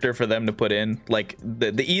character for them to put in. Like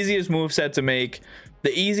the easiest move set to make,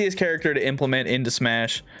 the easiest character to implement into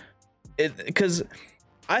Smash. Because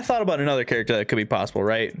I thought about another character that could be possible,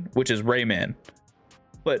 right? Which is Rayman.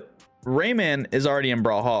 But Rayman is already in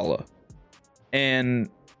Brawlhalla. And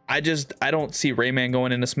I don't see Rayman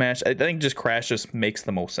going into Smash. I think just Crash just makes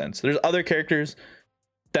the most sense. There's other characters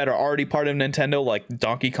that are already part of Nintendo, like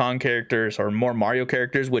Donkey Kong characters or more Mario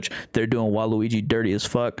characters, which they're doing Waluigi dirty as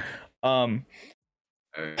fuck. You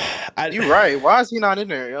right. Why is he not in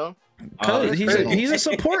there, yo? Cause that's crazy. he's a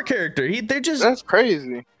support character. They're just That's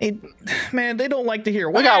crazy. man. They don't like to hear.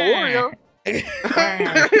 We got "Wah." Wario.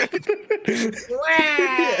 Yeah,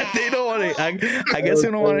 they don't want to. I guess they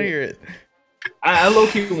don't want to hear it. I low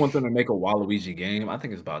key want them to make a Waluigi game. I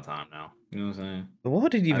think it's about time now. You know what I'm saying? What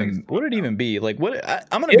would it I think even? it's What would it even be? Like what?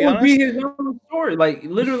 I'm gonna It be would honest. be his own story. Like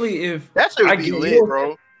literally, if That should be lit,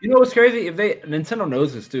 bro. You know what's crazy? If Nintendo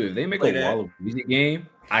knows this too. If they make Play a that. Waluigi game,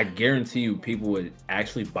 I guarantee you people would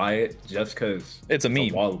actually buy it just because It's a meme.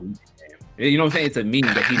 Waluigi game. You know what I'm saying? It's a meme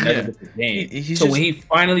that he never Yeah. gets the game. He's So just- when he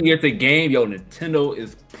finally gets the game, yo, Nintendo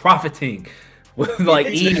is profiting with like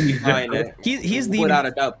People buying that. he's Without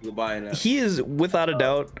a doubt, people buying that. he is without a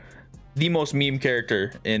doubt the most meme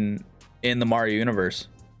character in the Mario universe.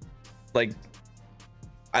 Like,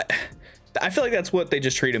 I feel like that's what they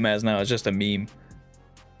just treat him as now. It's just a meme.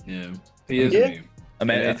 Yeah, he is Yeah. a meme.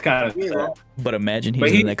 Imagine, It's kind of Yeah, sad. bro. but imagine he's But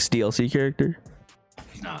the he- next DLC character.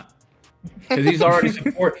 He's not. Because he's already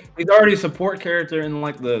a support character in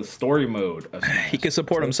like the story mode of Smash. He can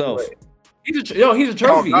support himself. He's a trophy.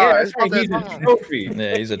 Oh, God, Yeah, it's that's right. about He's that a time. trophy.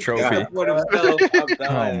 Yeah, he's a trophy. Support himself. I'm Oh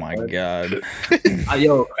dying. my god.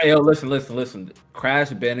 Yo, listen. Crash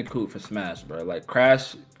Bandicoot for Smash, bro. Like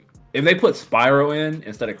Crash. If they put Spyro in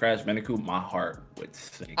instead of Crash Bandicoot, my heart would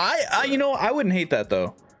sink. I I wouldn't hate that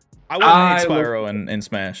though. I wouldn't hate Spyro in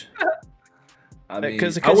Smash I mean,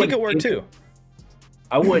 because I he wouldn't could work hate too. it.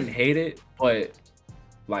 I wouldn't hate it, but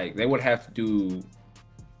like they would have to do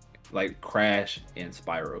like Crash and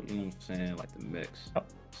Spyro. You know what I'm saying? Like the mix,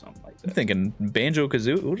 something like I'm that. thinking Banjo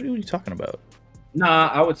Kazooie. What are you talking about? Nah,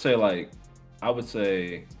 I would say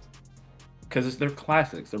because they're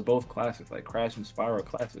classics. They're both classics. Like Crash and Spyro are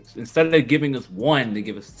classics. Instead of giving us one, they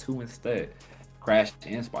give us two instead. Crash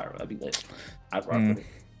and Spyro. That'd be lit. I'd rock with it.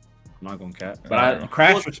 I'm not gonna cap. But I don't know.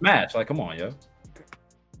 Crash for Smash. Like, come on, yo.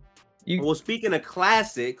 Well, speaking of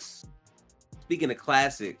classics,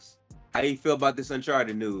 how you feel about this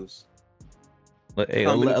Uncharted news? Hey,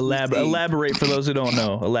 Coming to PC. elaborate for those who don't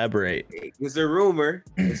know. Elaborate. It's a rumor.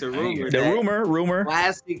 It's a rumor. The that rumor.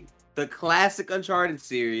 the classic Uncharted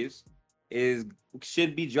series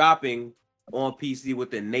should be dropping on PC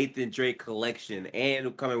with the Nathan Drake collection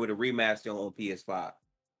and coming with a remaster on PS5.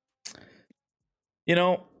 You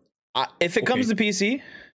know, if it comes to PC,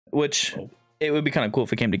 which it would be kind of cool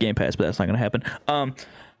if it came to Game Pass, but that's not gonna happen.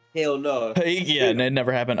 Hell no. Yeah, it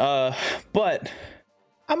never happened. But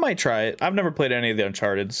I might try it. I've never played any of the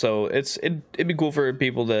Uncharted, so it'd be cool for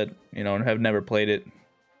people that have never played it,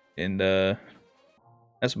 and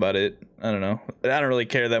that's about it. I don't know. I don't really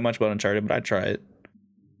care that much about Uncharted, but I'd try it.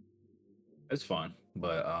 It's fun,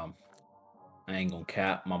 but I ain't gonna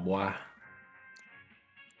cap, my boy.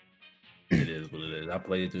 It is what it is. I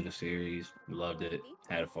played it through the series, loved it,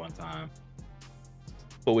 had a fun time.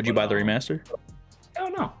 But would you buy the remaster?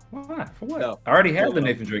 Hell no. Why not? For what? No. I already had Hell the no.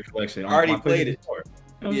 Nathan Drake collection. I already my played PlayStation it. 4. You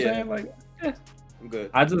know what Yeah. I'm saying? Like, yeah. I'm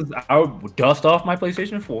good. I would dust off my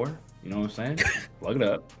PlayStation 4. You know what I'm saying? Plug it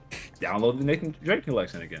up. Download the Nathan Drake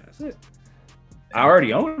collection again. That's it. I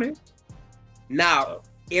already own it. Now,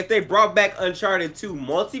 if they brought back Uncharted 2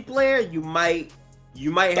 multiplayer, you might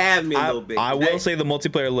have me a little bit. I will say the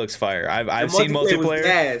multiplayer looks fire. I've the seen Was multiplayer.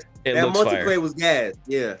 gas. It That looks multiplayer fire. was gas.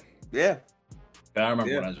 Yeah. I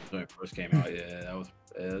remember Yeah. when it first came out. Yeah, that was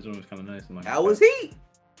kind of nice. I'm like, That was heat.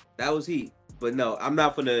 That was heat. But no, I'm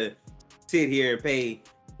not gonna sit here and pay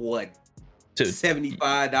what To- $75,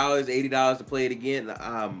 $80 to play it again.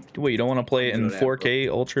 Wait, you don't want to play it in Do that, 4K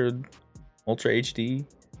Ultra HD,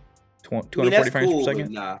 I mean, 240 that's frames cool, per but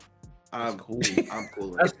second? nah. I'm cool. I'm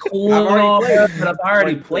cool. That's cool. I've already and all, played it. but if I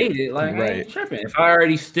already played it, like, I Right. ain't tripping. If I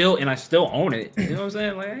already still own it, you know what I'm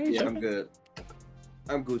saying? Like, I ain't Yeah, tripping. I'm good.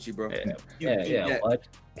 I'm Gucci, bro. Yeah, Yeah. bud.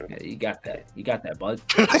 Yeah, you got that, bud.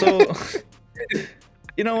 So,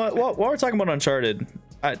 you know what? While we're talking about Uncharted,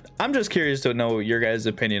 I'm just curious to know your guys'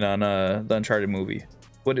 opinion on the Uncharted movie.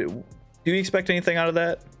 Do you expect anything out of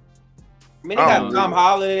that? I mean, they got Oh. Tom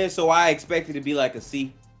Holland in it, so I expect it to be like a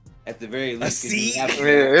C at the very least. 'cause C? you have to-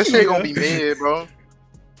 Yeah, this shit gonna be mid, bro.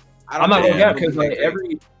 I don't I'm not think gonna get it's because gonna like be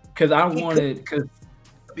great.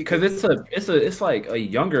 because it's like a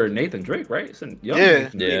younger Nathan Drake, right? It's a younger Yeah.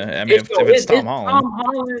 Nathan Drake. Yeah, I mean, if it's Tom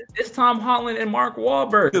Holland, It's Tom Holland and Mark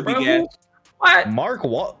Wahlberg. Could be bro. gas. What? Mark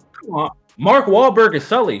Come on. Mark Wahlberg is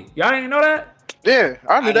Sully. Y'all didn't know that? Yeah,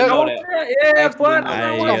 I knew I that. know Oh, that. yeah, Actually, but no.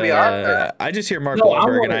 I'm gonna not be gonna- alright. I just hear Mark No, I Wahlberg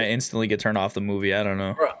and wanna- I instantly get turned off the movie. I don't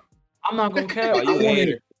know. I'm not gonna care. Oh, you a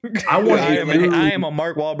hater. I wanted I am a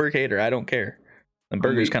Mark Wahlberg hater. I don't care. The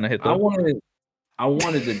burgers kind of hit I though.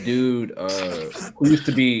 wanted the dude who used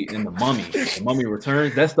to be in The Mummy. The Mummy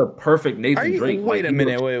Returns. That's the perfect Nathan Drake. Wait Like, a he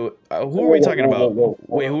minute. was- Wait. Who are we talking about? Whoa.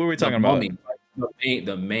 Wait, who are we talking The about? Mummy.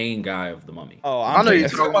 The main guy of The Mummy. Oh, I know you're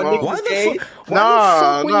thinking- talking about. Why the Hey, fuck?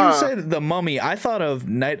 When nah. you said the Mummy, I thought of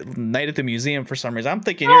Night at the Museum for some reason. I'm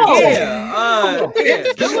thinking Oh, you're. Yeah, I yeah.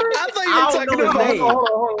 thought you were I don't talking know his about.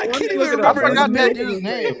 name. I can't even Look it up. remember I forgot his that name. dude's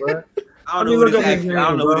name. bro. I don't Let me know who look this up his actor. name, I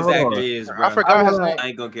don't know who this bro. actor is, bro. I forgot his name. I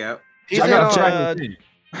ain't gonna cap. He's I in got Josh, Jack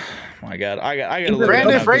and my god, I gotta look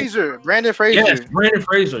Brandon it up. Fraser. Brandon Fraser. Yes, Brandon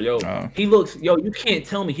Fraser, yo. Oh. He looks, yo. You can't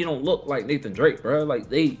tell me he don't look like Nathan Drake, bro. Like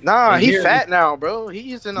they. Nah, they he hear- fat now, bro.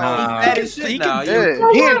 He's in Nah. Fat He as can- shit he now. can- yeah,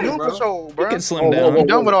 You're he in right, Doom bro. Patrol, He bro. can slim Whoa, down. whoa, I'm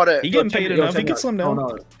done with all that. He Yo, getting check paid me- yo, enough. He check can me slim out. down.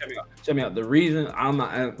 Hold on, check me out. The reason I'm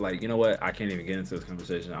not like, you know what? I can't even get into this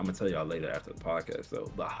conversation. I'm gonna tell y'all later after the podcast,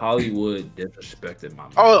 though. But Hollywood disrespected my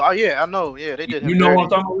man. Oh, yeah, I know. Yeah, they did him you know dirty. what I'm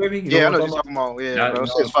talking about, baby? You Yeah, I what know I'm what you're talking about. Yeah, That- bro. you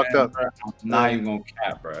know Shit's what I'm fucked saying, up. bro? I'm not even gonna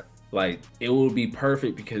cap, bro. Like it would be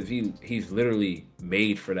perfect because he's literally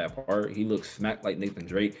made for that part. He looks smacked like Nathan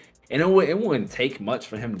Drake, and it wouldn't take much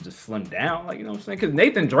for him to just slim down. Like, you know what I'm saying? Because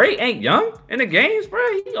Nathan Drake ain't young in the games, bro.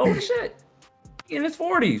 He old as shit. He in his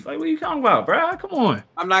 40s. Like, what are you talking about, bro? Come on.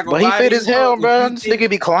 I'm not gonna But he lie fit to as you, hell, if bro. you This think- nigga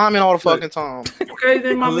be climbing all the fucking time. Okay,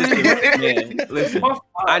 then my Listen, man. man, listen.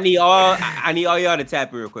 I need all y'all to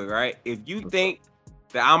tap in real quick, right? If you think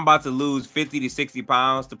that I'm about to lose 50 to 60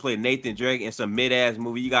 pounds to play Nathan Drake in some mid-ass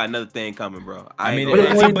movie, you got another thing coming, bro. I mean, ain't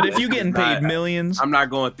gonna lie. but if you getting paid Not- millions, I'm not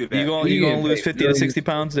going through that. you gonna lose 50 to 60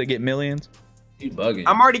 pounds to get millions. You bugging.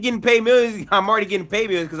 I'm already getting paid millions. I'm already getting paid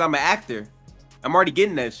millions because I'm an actor. I'm already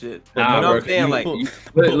getting that shit. Nah, you know bro, what I'm saying? you- Like,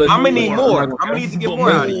 Listen, I'm gonna need listen, more. I'm not I'm gonna need to get more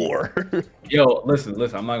out of you. Yo, listen.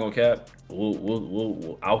 I'm not gonna cap.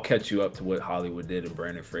 I'll catch you up to what Hollywood did and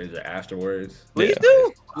Brandon Fraser afterwards. Please Yeah.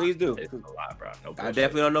 do. Please do. It's a lot, bro. No I bullshit.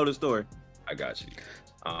 definitely don't know the story. I got you.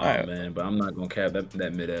 Alright. Man, but I'm not gonna cap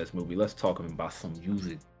that mid ass movie. Let's talk about some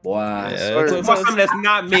music, boy. Yeah, sir. let's- About something that's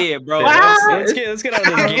not mid, bro. let's get out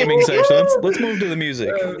of the gaming section. Let's move to the music.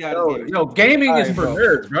 Yo, gaming is Alright, for bro.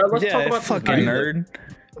 nerds, bro. Let's talk Yeah, about fucking nerd.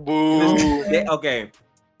 Boo. Okay.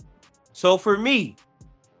 So for me,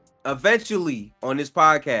 eventually on this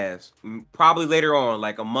podcast, probably later on,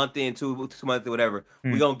 like a month in, two months, or whatever,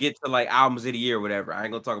 Hmm. we gonna get to like albums of the year, or whatever. I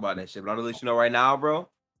ain't gonna talk about that shit, but I'm gonna let you know right now, bro.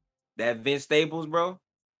 That Vince Staples, bro.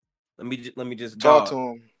 Let me just Talk dog. to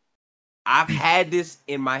him. I've had this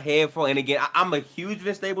in my head for, and again, I'm a huge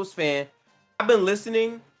Vince Staples fan. I've been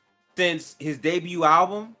listening since his debut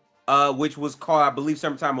album, which was called, I believe,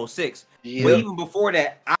 Summertime 06. But Yeah. even before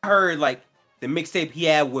that, I heard like the mixtape he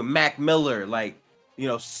had with Mac Miller, like, you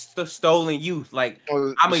know, Stolen Youth. Like,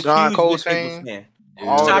 I'm a John huge Vince Coltrane. Staples fan.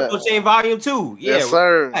 All John that. Coltrane Volume 2. Yeah, Yes,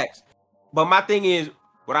 sir. facts. But my thing is,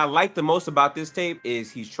 what I like the most about this tape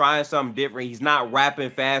is he's trying something different. He's not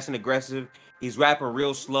rapping fast and aggressive. He's rapping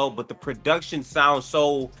real slow, but the production sounds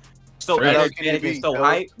so Right. energetic and so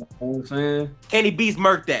hype. You know what I'm saying? Kenny Beats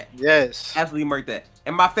murked that. Yes. Absolutely murked that.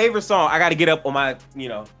 And my favorite song, I got to get up on my, you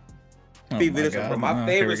know, Oh feed my this one, God. bro. My Oh, here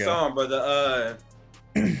favorite we go. song, brother.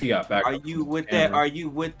 He got back. Are you with that? Are you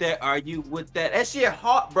with that? Are you with that? That shit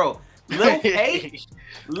hot, bro.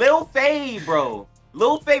 Lil Fade, bro.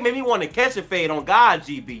 Lil Fade made me want to catch a fade on God,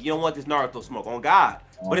 GB. You don't want this Naruto smoke on God.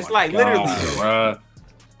 But it's like literally, bro.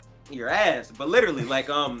 your ass. But literally, like,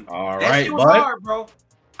 All that right, shit was bud. hard, bro.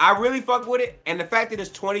 I really fuck with it. And the fact that it's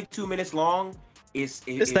 22 minutes long It's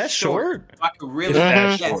that short? I could really, It's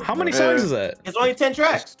that yes. short. How many Yeah. songs is that? It's only 10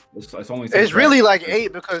 tracks. It's only. It's really like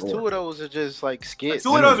 8 because Four. 2 of those are just like skits.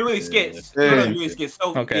 Two of those are really skits. Two of those are Yeah. really skits.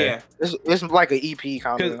 So, Okay. yeah. It's like an EP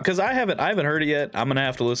kind of. Because I haven't heard it yet. I'm gonna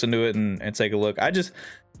have to listen to it and take a look.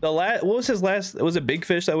 What was his last? Was it Big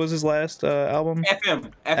Fish that was his last album? FM.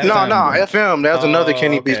 No, FM. That was another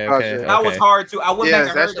Kenny Beats okay, project. okay. That was hard too. I went Yes, back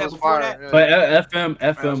and that heard shit that was before fire. that. But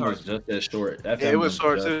FM sorry. was just as short. FM Yeah, it was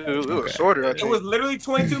short just- too. It was Okay. shorter. I It think. was literally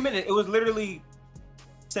 22 minutes. It was literally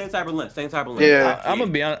same type of length. Yeah. I'm gonna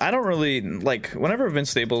be honest. I don't really like whenever Vince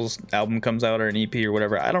Staples album comes out or an EP or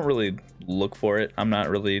whatever. I don't really look for it. I'm not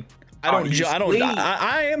really. I Oh, don't. you I don't. sleep.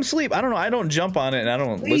 I am sleep. I don't know. I don't jump on it and I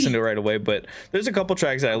don't listen to it right away. But there's a couple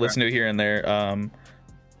tracks that I listen to here and there.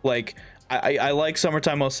 Like I like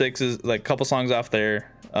Summertime 06 is like a couple songs off there.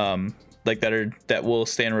 Like that will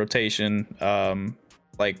stay in rotation.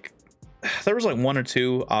 Like there was like one or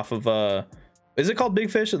two off of is it called Big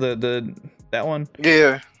Fish? The that one?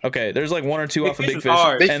 Yeah. Okay, there's like one or two Big off of Fish Big was Fish.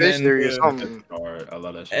 hard. Big And Fish then- Theory or yeah. something. Hard. I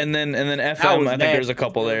love that shit. And then That FM, was I think nasty. there's a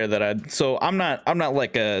couple there that I. So I'm not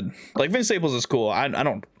like Vince Staples is cool. I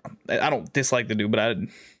don't dislike the dude, but I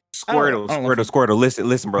Squirtle, I don't know Squirtle.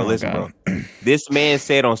 Listen, bro. Oh, Listen, God. bro. This man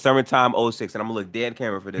said on Summertime 06, and I'm gonna look dead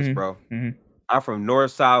camera for this, Mhm. bro. Mhm. I'm from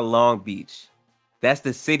Northside Long Beach. That's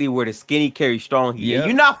the city where the skinny carry strong heat. Yep.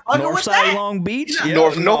 You're not fucking with Northside that. Long Beach. Yeah. Yeah,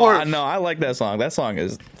 North. No, I like that song. That song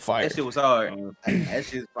is fire. That shit was hard. That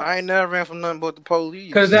shit was I fire. ain't never ran from nothing but the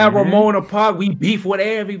police. Cause that Mhm. Ramona Park, we beef with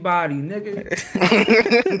everybody, nigga.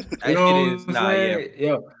 That You know shit is what I'm nah, yeah. saying?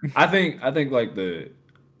 Yo, I think like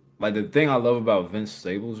the thing I love about Vince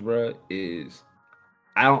Staples, bro, is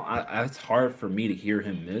it's hard for me to hear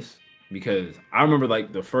him miss because I remember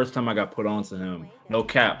like the first time I got put onto him, no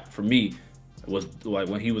cap, for me, was like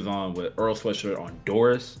when he was on with Earl Sweatshirt on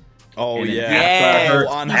Doris. Oh And then yeah.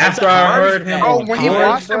 After I heard him, Oh, on when he Doris,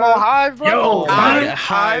 watched him on Hive, bro. Yo,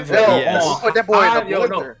 Hive, Yo, yes. put that boy in the Yo,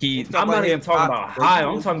 no. blender. I'm not even talking about Hive.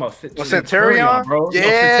 I'm talking about Centurion? bro. Yeah. Yo,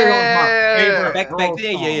 Centurion's my favorite. Back Earl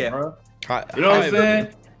then, song, yeah. bro. Hi- You know what I'm Hive- saying?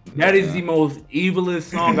 That is the most evilest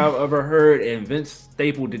song I've ever heard, and Vince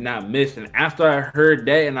Staples did not miss. And after I heard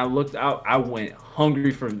that and I looked out, I went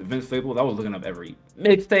hungry for Vince Staples. I was looking up every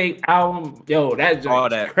mixtape, album. Yo, that All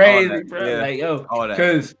joint's that, crazy, all that, bro. yeah. Like, yo, All that.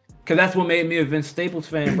 because that's what made me a Vince Staples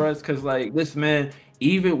fan, bro. Because, like, this man,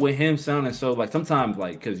 even with him sounding so, like, sometimes,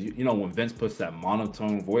 like, because, you know, when Vince puts that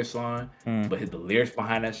monotone voice on, but the lyrics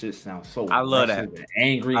behind that shit sound so I love that. aggressive and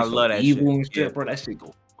angry, I so love that evil shit. and shit, Yeah. bro. That shit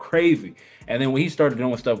go crazy. And then when he started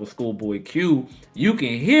doing stuff with Schoolboy Q, you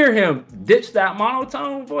can hear him ditch that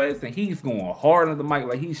monotone voice, and he's going hard on the mic,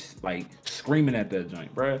 like he's like screaming at that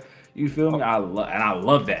joint, bro. You feel me? I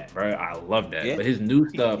love that, bro. I love that. Yeah. But his new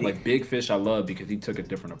stuff, like Big Fish, I love because he took a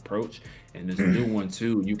different approach. And this new one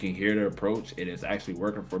too, you can hear the approach. It is actually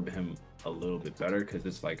working for him a little bit better because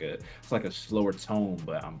it's like a slower tone,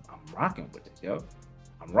 but I'm rocking with it, yo.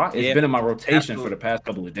 I'm rocking. Yeah. It's been in my rotation Absolutely. for the past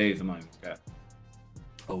couple of days. I'm like, God.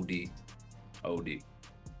 OD.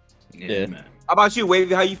 Yeah. Man. How about you,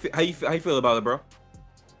 Wavy? How you feel about it, bro?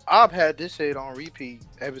 I've had this shit on repeat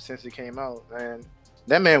ever since it came out, man.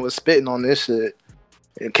 That man was spitting on this shit.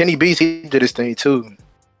 And Kenny Beats, he did his thing too.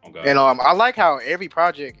 Oh, God. And I like how every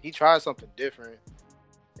project he tries something different,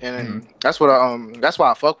 and that's why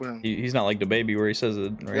I fuck with him. He's not like the baby where he says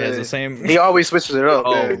it. Where he has the same. He always switches it up.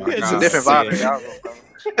 Oh Yeah. my It's a God. different vibe. in the album, bro.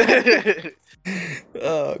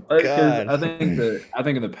 Oh 'Cause god. I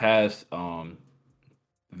think in the past,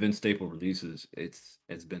 Vince Staples releases, it's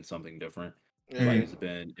been something different. Yeah. Like it's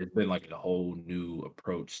been like a whole new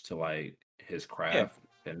approach to like his craft,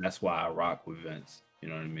 and that's why I rock with Vince. You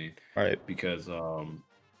know what I mean? Right. Because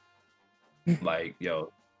like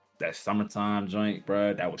yo, that summertime joint,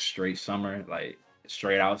 bro, that was straight summer, like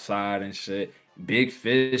straight outside and shit. Big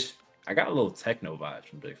Fish, I got a little techno vibes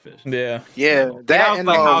from Big Fish. Yeah. Yeah, That that sounds and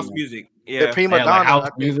like house music. the Yeah, Prima Yeah, Donna like house I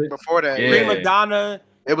think, music. before that. Yeah. Prima Donna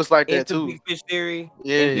It was like that into too. Big Fish Theory.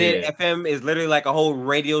 Yeah. And then Yeah. FM is literally like a whole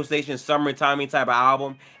radio station summertime type of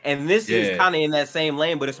album. And this Yeah. is kind of in that same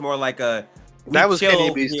lane, but it's more like a we That was chill Kenny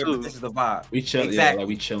over Beats, here, too. but this is the vibe. We chill, Exactly. yeah, like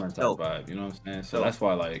we chilling type Dope. vibe. You know what I'm saying? So Dope. that's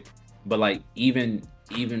why, like, but like even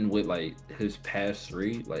with like his past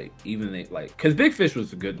three, like even they like, cause Big Fish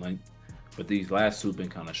was a good length, but these last two have been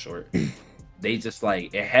kind of short. They just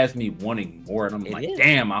like it has me wanting more, and I'm It like, is.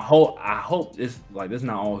 damn, I hope this like this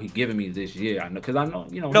not all he giving me this year. I know, cause I know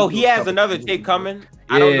you know. No, do he a has couple another things. tape coming.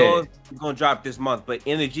 I don't know Yeah. if it's gonna drop this month, but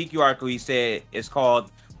in the GQ article, he said it's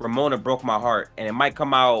called Ramona Broke My Heart, and it might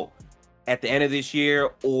come out at the end of this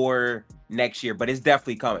year or next year, but it's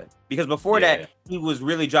definitely coming because before Yeah. that, he was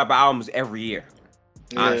really dropping albums every year.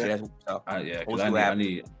 Honestly, Yeah. that's so. Yeah, We'll cause see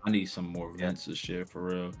what I need some more Vince this year for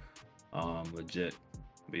real, legit.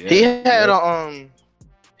 But yeah,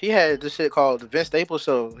 He had this shit called the Vince Staples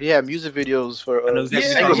Show. He had music videos for I know exactly Yeah,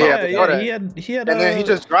 what singles you're he talking had yeah, before yeah. that. He had. And then he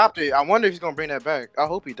just dropped it. I wonder if he's gonna bring that back. I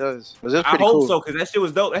hope he does. 'Cause it was I pretty hope cool. so because that shit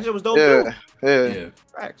was dope. That shit was dope Yeah, too. yeah. yeah.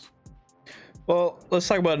 Facts. Well, let's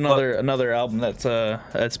talk about another album that's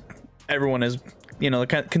everyone is, you know,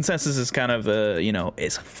 the consensus is kind of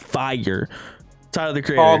is fire. Tyler the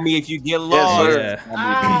Creator. Call me if you get Yes, lost. sir.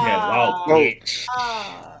 Yeah.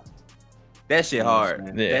 That shit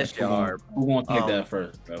hard. Yeah. That shit hard. Who gonna take Um, that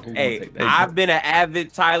first, bro? Who gonna Hey, take that? I've been an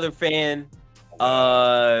avid Tyler fan.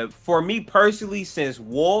 For me personally, since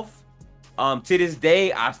Wolf, to this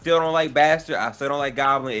day, I still don't like Bastard. I still don't like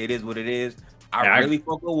Goblin. It is what it is. I Yeah, really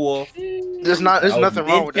fuck with Wolf. There's nothing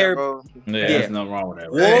wrong with that, bro. Yeah. There's nothing wrong with that.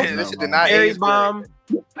 Wolf, There's this nothing shit wrong did not with Cherry age good. Bomb.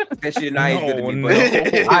 That shit did not age good to me. No,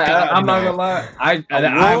 But that. I'm not gonna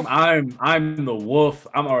lie. Wolf? I'm the wolf.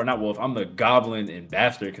 Or not wolf. I'm the goblin and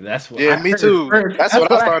bastard because that's what. Yeah, I me heard too. first. That's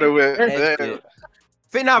what I started with. That Yeah. shit.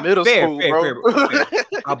 Fair, Middle school, bro.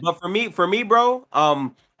 But for me, bro,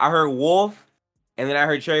 I heard Wolf, and then I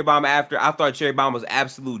heard Cherry Bomb after. I thought Cherry Bomb was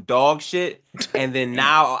absolute dog shit, and then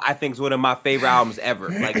now I think it's one of my favorite albums ever.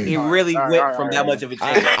 Like it really All right, went all right, from all that right. much of a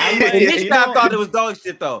change. I Initially, you know- I thought it was dog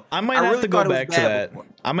shit though. I might I have really to go thought it was back to bad that. before.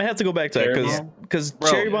 I might have to go back to that Cherry because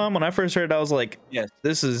Bro. Cherry Bomb, when I first heard it, I was like, Yes.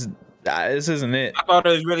 this isn't it. I thought it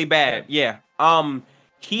was really bad. Yeah.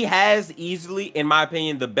 He has easily, in my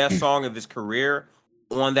opinion, the best song of his career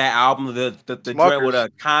on that album. The joint with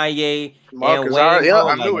Kanye Marcus, and Wayne. yeah, bro,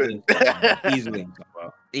 I knew like, it. easily.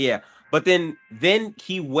 Yeah. But then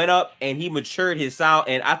he went up and he matured his sound.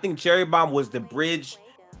 And I think Cherry Bomb was the bridge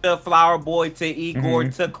to Flower Boy, to Igor,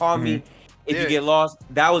 to Call Me If Yeah. You Get Lost.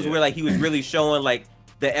 That was Yeah. where like he was really showing like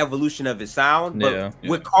the evolution of his sound. But Yeah.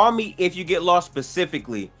 with Call Me If You Get Lost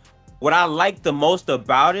specifically, what I like the most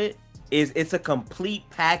about it is it's a complete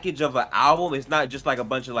package of an album. It's not just like a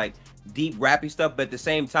bunch of like deep rappy stuff, but at the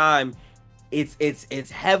same time,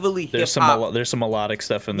 it's heavily hip hop. There's some melodic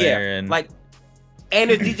stuff in there, and like, and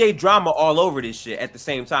there's DJ Drama all over this shit at the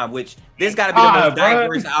same time, which this got to be the most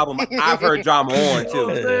diverse album I've heard Drama on too.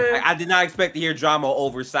 Like, I did not expect to hear Drama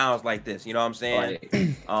over sounds like this. You know what I'm saying?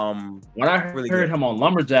 When I heard him on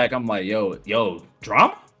Lumberjack, I'm like, yo,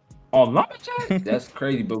 Drama on Lumberjack? That's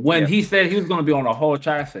crazy. But when he said he was gonna be on the whole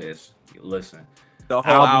track, I said, listen. The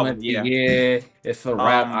whole album, it's a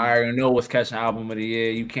rap. I already know what's catching album of the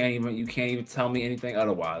year. You can't even tell me anything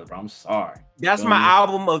otherwise, bro. I'm sorry. That's my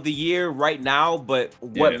album of the year right now. But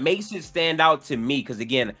what makes it stand out to me, because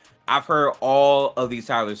again, I've heard all of these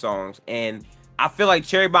Tyler songs, and I feel like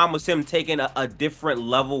Cherry Bomb was him taking a different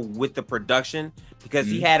level with the production, because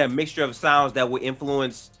he had a mixture of sounds that would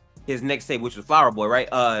influence his next tape, which was Flower Boy,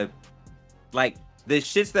 right? Like the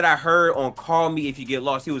shits that I heard on Call Me If You Get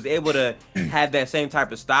Lost, he was able to have that same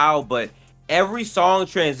type of style, but every song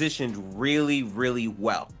transitioned really, really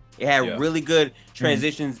well. It had really good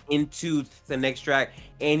transitions into the next track,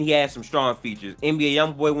 and he had some strong features. NBA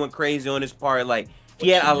YoungBoy went crazy on this part. Like, he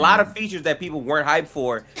had a lot of features that people weren't hyped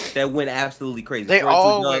for that went absolutely crazy. They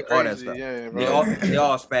all went all crazy. that stuff. Yeah, bro. They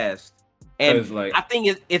all spazzed. And like, I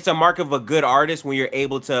think it's a mark of a good artist when you're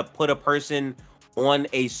able to put a person on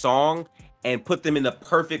a song and put them in the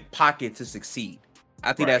perfect pocket to succeed.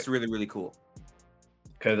 I think that's really, really cool.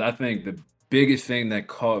 Because I think the biggest thing that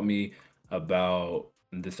caught me about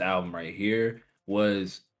this album right here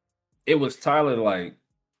was it was Tyler, like,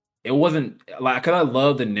 it wasn't like, because I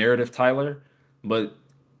love the narrative Tyler, but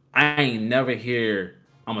I ain't never hear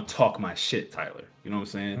I'm gonna talk my shit Tyler. You know what I'm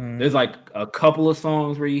saying? There's like a couple of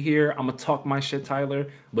songs where you hear I'm gonna talk my shit Tyler,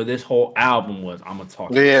 but this whole album was I'm gonna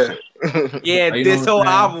talk my shit. Yeah, like, this whole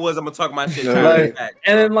album was I'm gonna talk my shit Tyler.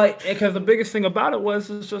 And then like, because the biggest thing about it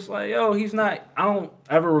was it's just like, yo, he's not, I don't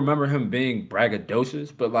ever remember him being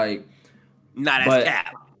braggadocious, but like, that's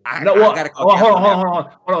cap. Hold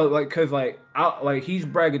on, like, cause like he's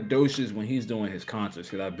braggadocious when he's doing his concerts.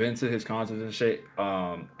 Cause I've been to his concerts and shit.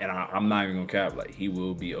 And I'm not even gonna cap. Like, he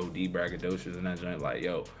will be OD braggadocious in that joint. Like,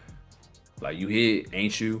 yo, like, you hit,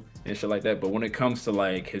 ain't you, and shit like that. But when it comes to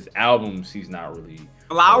like his albums, he's not really.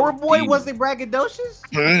 Flower Boy wasn't braggadocious.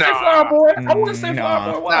 Nah, Flower Boy. I wouldn't say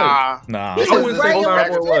Flower Boy was. Nah. He was bragging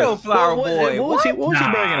on Flower Boy. What was he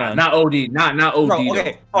bragging on? Not OD. Not OD. Bro,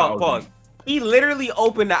 okay, pause. He literally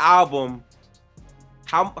opened the album.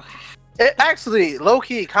 Actually, low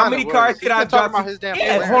key, how many cards did I drop? About his damn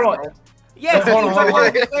hold on. Yes, he was talking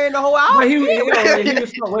about playing the whole album.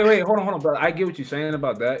 Wait, hold on, but I get what you're saying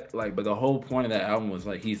about that. Like, but the whole point of that album was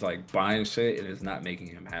like he's like buying shit and it's not making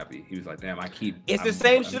him happy. He was like, damn, It's the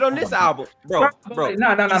same shit on this album, bro. No.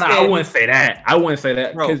 I wouldn't say that.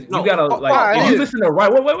 Because you gotta like, if you listen to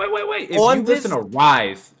wait. If you listen to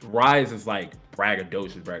Rise is like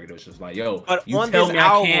braggadocious. Like, yo, you tell me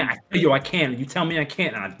I can't. I can. You tell me I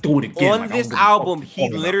can't, and I do it again. On this album, he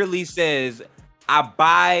literally says, "I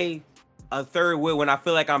buy a third wheel when I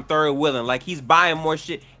feel like I'm third wheeling." Like, he's buying more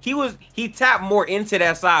shit. He tapped more into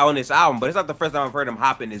that side on this album, but it's not the first time I've heard him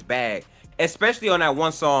hop in his bag. Especially on that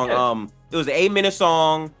one song. It was an 8-minute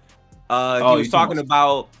song. He was talking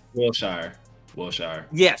about Wilshire.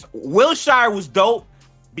 Yes, Wilshire was dope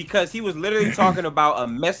because he was literally talking about a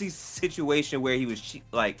messy situation where he was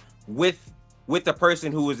like with the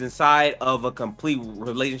person who was inside of a complete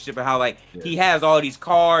relationship, and how like he has all these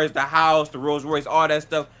cars, the house, the Rolls Royce, all that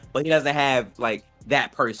stuff, but he doesn't have like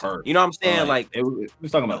that person. You know what I'm saying? Like, he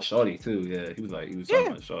was talking about Shorty too. Yeah, he was talking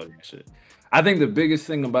about Shorty and shit. I think the biggest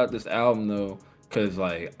thing about this album though, because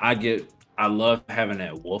like I love having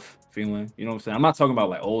that wolf feeling. You know what I'm saying? I'm not talking about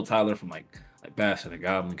like old Tyler from like Bastard and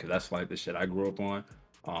Goblin, because that's like the shit I grew up on.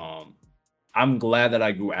 I'm glad that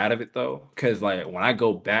I grew out of it though, because like when I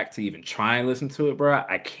go back to even try and listen to it, bro,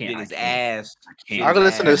 I can't. His ass. I can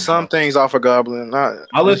listen to some things off of Goblin.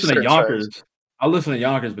 I listen to Yonkers. I listen to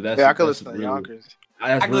Yonkers, but that's I can listen to Yonkers.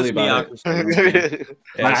 That's really about it.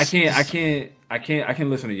 Like, I can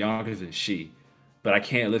listen to Yonkers and She, but I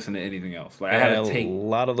can't listen to anything else. Like, I had to take a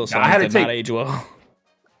lot of those songs did not age well.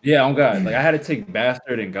 Yeah, on God. Like, I had to take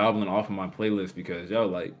Bastard and Goblin off of my playlist because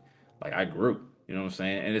like I grew. You know what I'm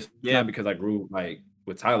saying? And it's not because I grew like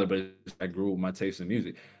with Tyler, but I grew with my taste in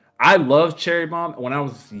music. I loved Cherry Bomb when I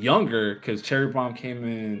was younger because Cherry Bomb came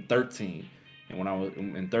in 13. And when I was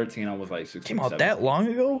in 13, I was like 16. Came out that long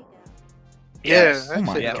ago? Yes. Oh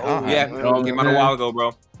my God. Came out a while ago,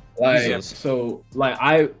 bro. Like, so like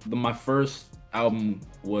my first album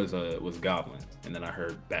was Goblin, and then I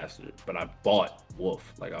heard Bastard, but I bought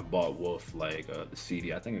Wolf. Like I bought Wolf, like the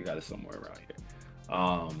CD. I think I got it somewhere around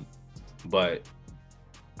here. But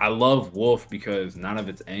I love Wolf because none of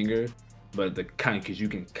it's anger, but the kind of because you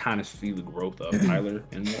can kind of see the growth of Tyler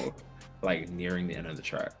in Wolf, like nearing the end of the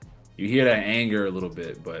track. You hear that anger a little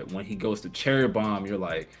bit, but when he goes to Cherry Bomb, you're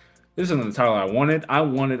like, this isn't the Tyler I wanted. I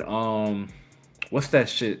wanted what's that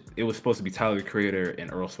shit? It was supposed to be Tyler the Creator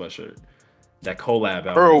and Earl Sweatshirt. That collab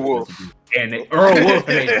album. Earl Wolf. And Earl Wolf.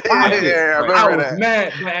 Yeah, I was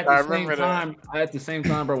mad, but at the same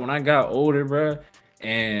time, bro, when I got older, bro,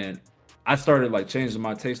 and I started like changing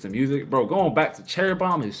my taste in music, bro, going back to Cherry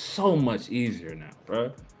Bomb is so much easier now,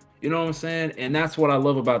 bro. You know what I'm saying? And that's what I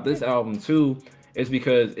love about this album too, is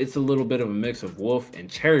because it's a little bit of a mix of Wolf and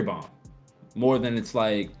Cherry Bomb, more than it's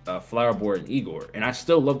like Flower Boy and Igor. And I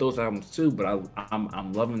still love those albums too, but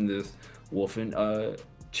I'm loving this Wolf and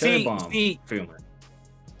Cherry Bomb feeling.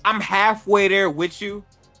 I'm halfway there with you,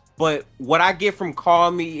 but what I get from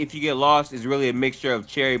Call Me If You Get Lost is really a mixture of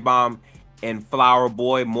Cherry Bomb and Flower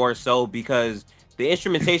Boy, more so because the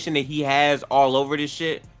instrumentation that he has all over this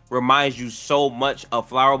shit reminds you so much of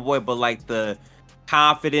Flower Boy, but like the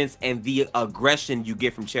confidence and the aggression you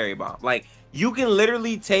get from Cherry Bomb. Like you can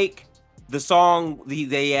literally take the song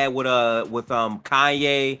they had with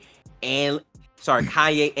Kanye and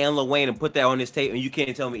Lil Wayne and put that on this tape, and you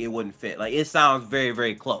can't tell me it wouldn't fit. Like it sounds very,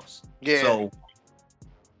 very close. Yeah. So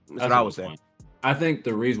that's what I was saying. I think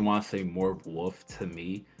the reason why I say more Wolf to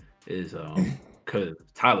me is because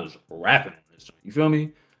Tyler's rapping on this. You feel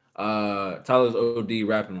me? Tyler's OD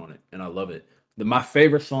rapping on it, and I love it. My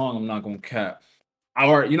favorite song, I'm not gonna cap.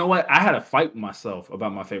 Or you know what? I had a fight with myself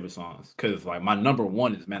about my favorite songs because like my number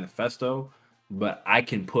one is Manifesto, but I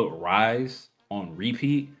can put Rise on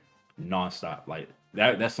repeat nonstop. Like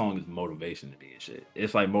that song is motivation to me and shit.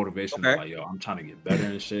 It's like motivation. Okay. Like yo, I'm trying to get better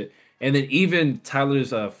and shit. And then even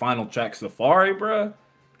Tyler's final track Safari, bro.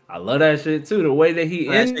 I love that shit too. The way that he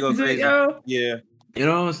ends it, yo. Yeah. You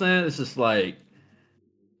know what I'm saying? It's just like,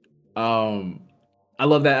 I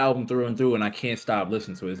love that album through and through, and I can't stop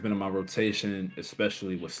listening to it. It's been in my rotation,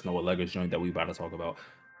 especially with Snow Allegra's joint that we about to talk about,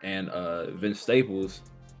 and Vince Staples.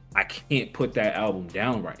 I can't put that album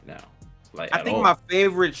down right now. Like I think my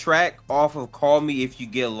favorite track off of Call Me If You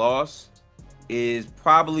Get Lost is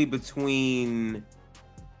probably between.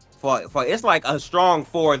 For it's like a strong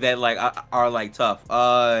four that like are like tough.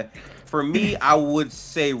 For me, I would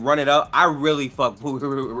say Run It Up. I really fuck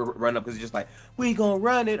Run Up because it's just like we gonna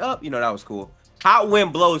run it up. You know that was cool. Hot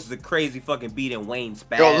Wind Blows is a crazy fucking beat in Wayne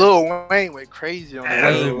Spaz. Yo, Lil Wayne went crazy on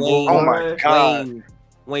that. Oh my god.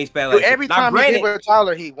 Wayne Spaz. Like, every time he get with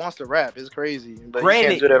Tyler, he wants to rap. It's crazy, but he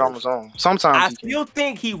can't do that on his own. Sometimes I still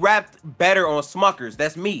think he rapped better on Smuckers.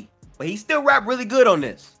 That's me, but he still rapped really good on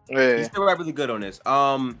this. Yeah. He still rapped really good on this.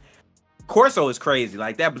 Corso is crazy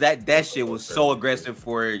like that, but that shit was so aggressive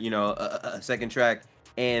for a second track.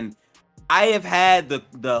 And I have had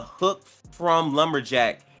the hook from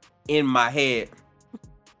Lumberjack in my head.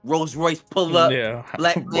 Rolls Royce pull up,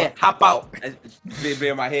 hop out. It's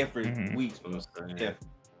been in my head for weeks. Yeah.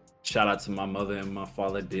 Shout out to my mother and my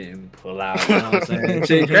father didn't pull out. You know what I'm saying?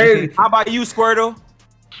 Shit crazy. How about you, Squirtle?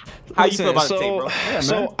 How you feel about the tape, bro?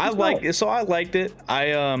 Yeah, I liked it.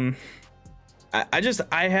 I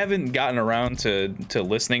haven't gotten around to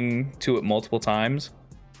listening to it multiple times.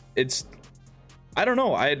 I don't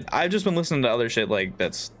know. I've just been listening to other shit like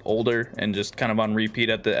that's older and just kind of on repeat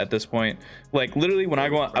at this point. Like literally when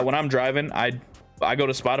I'm driving, I go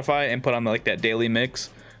to Spotify and put on like that daily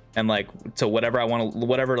mix and like to whatever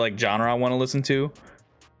like genre I want to listen to.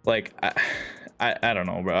 Like I don't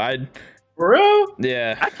know, bro. For real?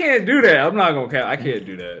 Yeah. I can't do that. I'm not gonna count. I can't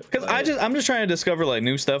do that. Because I'm just trying to discover like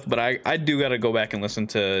new stuff, but I do gotta go back and listen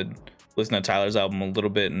to Tyler's album a little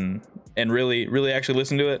bit and really actually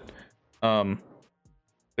listen to it.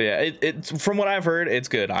 But yeah, it's from what I've heard, it's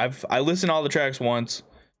good. I listened to all the tracks once.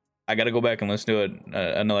 I gotta go back and listen to it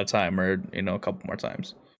another time or a couple more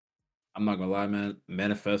times. I'm not gonna lie, man.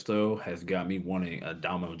 Manifesto has got me wanting a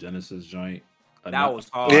Damo Genesis joint. That was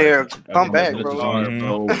hard. Yeah, come back, bro.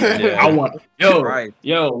 Yeah. I want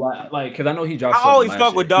like, because I know he dropped. I always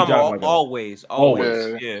fuck with Damo. Always,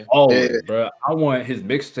 yeah. Always, bro. I want his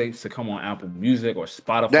mixtapes to come on Apple Music or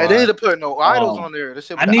Spotify. They need to put No Idols on there.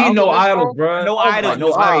 I need No Idols, bro. No Idols,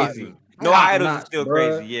 no crazy. No Idols is still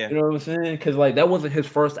crazy, yeah. You know what I'm saying? Because like that wasn't his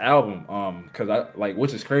first album.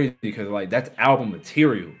 Which is crazy because like that's album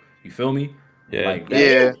material. You feel me? Yeah, like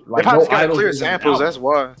they probably got clear samples. That's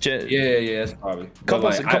why. Yeah, that's probably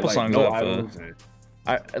couple songs off.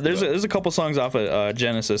 There's a couple songs off of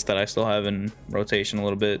Genesis that I still have in rotation a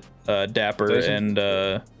little bit. Dapper and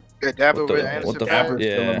Yeah, Dapper What the- with what Anderson the Paak. fuck?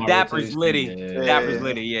 Yeah. still in my Dapper's rotation. Liddy. Yeah. Dapper's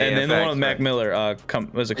Liddy. Yeah. And yeah, then the one with Mac facts. Miller,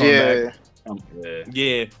 was it coming back? Yeah.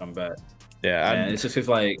 Yeah. Come back. Yeah, Man, it's just cause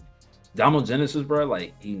like Damo Genesis, bro.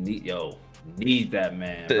 Like he need that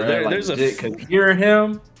man. Bro. There- Like, there's a legit, cause hearing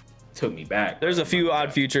him took me back. there's bro. a few Like,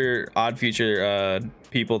 odd future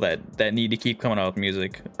people that need to keep coming out with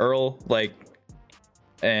music. Earl, like,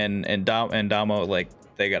 and Damo, like,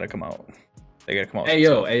 they gotta come out. They gotta come out. with Hey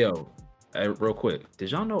some yo, stuff. hey, real quick.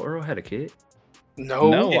 Did y'all know Earl had a kid?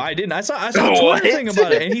 No, I didn't. I saw a What? Twitter thing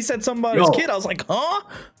about it, and he said something about his Yo. kid. I was like, huh?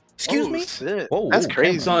 Excuse me? Shit. Whoa, That's whoa,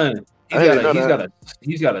 crazy. Son, I didn't know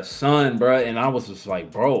he's got a son, bro. And I was just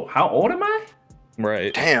like, bro, how old am I?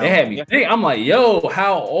 Right. Damn. They had me think. I'm like, yo,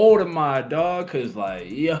 how old am I, dog? Cause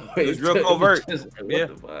like, yo, It's real covert. just like, what Yeah.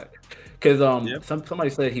 the fuck? Cause Yep.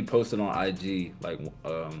 somebody said he posted on IG like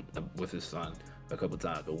with his son a couple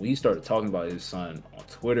times, but we started talking about his son on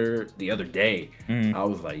Twitter the other day. Mhm. I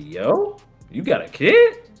was like, yo, you got a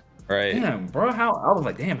kid? Right. Damn, bro. I was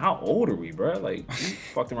like, damn, how old are we, bro? Like, we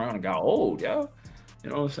fucked around and got old, yo. You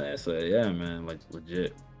know what I'm saying? So yeah, man, like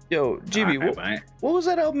legit. Yo, GB, what was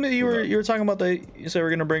that album that you were talking about that you said we're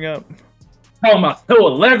gonna bring up? Oh my, Snow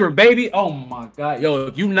Allegra, baby. Oh my god, yo,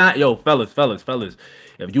 if you not, yo, fellas,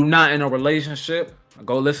 if you not in a relationship,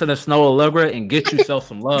 go listen to Snow Allegra and get yourself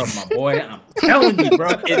some love, my boy. I'm telling you, bro,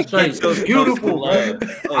 it's straight beautiful, bro.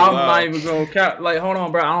 I'm not even gonna count. Like, hold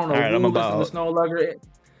on, bro. I don't know All right, who I'm listen to about- Snow Allegra.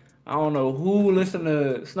 I don't know who listened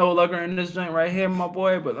to Snow Allegra in this joint right here, my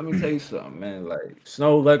boy. But let me tell you something, man. Like,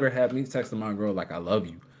 Snow Allegra had me texting my girl like, "I love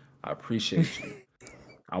you, I appreciate you,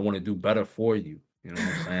 I want to do better for you." You know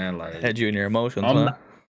what I'm saying? Like, Had you in your emotions, I'm huh? not,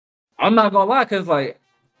 I'm not gonna lie, cause like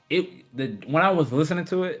when I was listening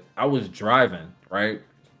to it, I was driving, right?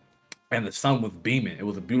 And the sun was beaming. It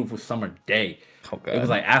was a beautiful summer day. Oh, God. It was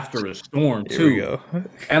like after a storm Here we too. go.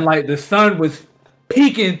 And like the sun was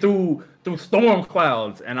peeking through storm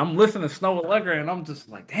clouds. And I'm listening to Snow Allegra and I'm just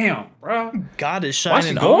like, damn, bro. God is Why she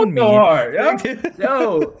shining going on me. so hard?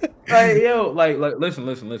 Like,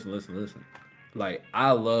 listen. Like,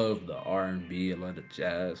 I love the R&B, I love the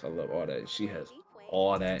jazz, I love all that. She has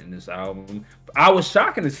all that in this album. I was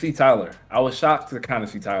shocked to see Tyler. I was shocked to kind of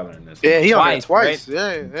see Tyler in this. Yeah, he on it Twice, twice.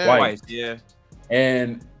 Yeah. Twice. Yeah.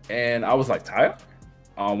 And I was like, Tyler.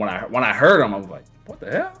 When I heard him, I was like, what the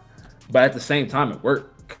hell? But at the same time, it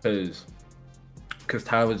worked because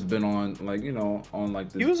Tyler's been on on like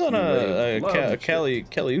this. He was on a Love and shit. Kelly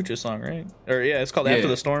Ucha song, right? Or yeah, it's called Yeah. After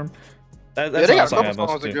the Storm. Yeah, That's they the got a song I've couple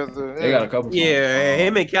songs listened to. together. They got a couple. Songs. Yeah,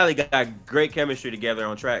 him and Kelly got great chemistry together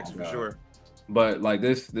on tracks for Okay. sure. But like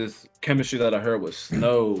this chemistry that I heard with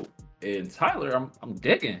Snow and Tyler, I'm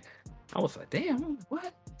digging. I was like, damn,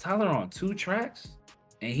 what? Tyler on 2 tracks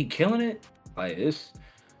and he killing it. Like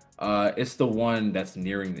it's the one that's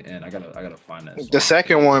nearing the end. I gotta find that song. The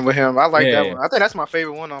second one with him, I like that Yeah. one. I think that's my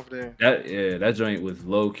favorite one off there. That joint was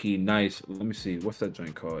low key nice. Let me see, what's that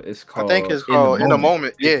joint called? It's I called. think it's called In the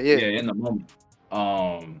Moment. Yeah. In the Moment.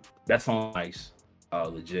 That song nice.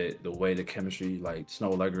 Legit. The way the chemistry, like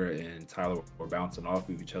Snow Allegra and Tyler were bouncing off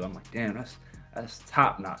of each other. I'm like, damn, that's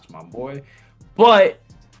top notch, my boy. But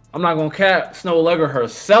I'm not gonna cap. Snow Allegra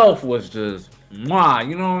herself was just mwah,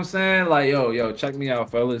 you know what I'm saying? Like, yo, check me out,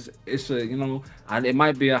 fellas. It's a, it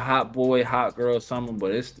might be a hot boy, hot girl, something,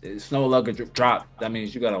 but it's Snow Allegra drop. That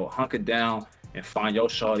means you gotta hunker down and find your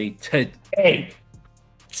shorty today.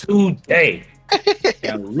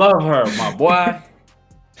 And love her, my boy.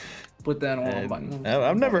 Put that on.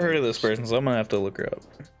 I've never heard of this person, so I'm gonna have to look her up.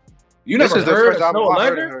 You This never is the heard first of album Snow I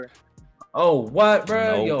heard of Allegra? her. Oh, what,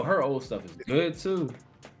 bro? Nope. Yo, her old stuff is good too.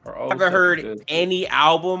 Her old I haven't stuff is heard good, too. any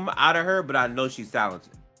album out of her, but I know she's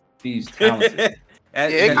talented. She's talented. Yeah,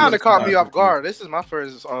 it kind of caught me off guard. This is my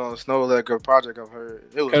first Snow Allegra project I've heard.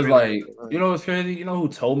 It was Cause really like, good. you know what's crazy? You know who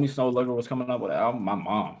told me Snow Allegra was coming up with an album? My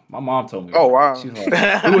mom. My mom told me. Oh, wow. She's like,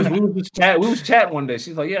 we was chatting one day.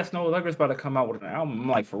 She's like, yeah, Snow Allegra's about to come out with an album. I'm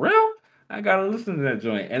like, for real? I gotta listen to that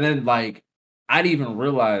joint. And then like, I didn't even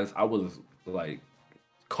realize I was like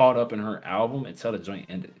caught up in her album until the joint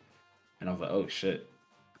ended, and I was like, oh shit.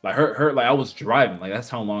 Like her, like I was driving, like that's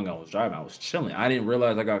how long I was driving. I was chilling. I didn't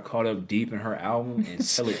realize I got caught up deep in her album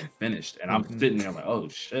until it finished, and I'm sitting there like, oh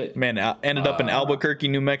shit. Man, I ended up in Albuquerque,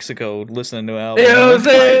 New Mexico, listening to an album. You know what I'm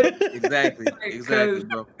saying? Exactly,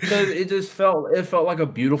 bro. Because it just felt like a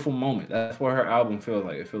beautiful moment. That's what her album feels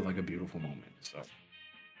like. It feels like a beautiful moment. So All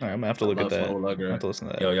right, I'm gonna have to look at that. Snow I'm Allegra. gonna have to listen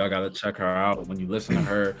to that. Yo, y'all gotta check her out. When you listen to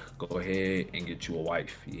her, go ahead and get you a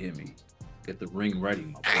wife. You hear me? Get the ring ready,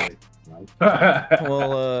 my boy.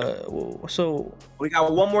 Well, so We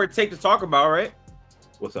got one more take to talk about, right?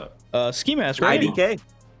 What's up? Ski Mask, right? IDK.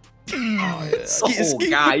 Oh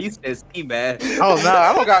God, you said ski mask. Oh no,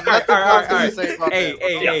 I don't got nothing All right, positive to say about Hey, that.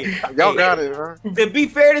 hey, Y'all hey. got it, bro. To be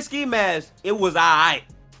fair to ski mask, it was alright,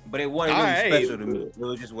 but it wasn't really Alright. special to me. It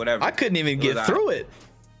was just whatever. I couldn't even It get was through it.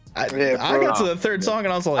 I bro. got to the third song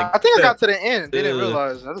and I was like, I think I got to the end. Didn't Ugh.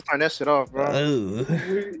 realize. I just turned that shit off, bro. ugh.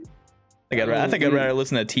 I think I'd rather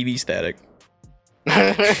listen to TV Static.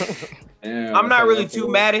 Damn, I'm I not thought really that's too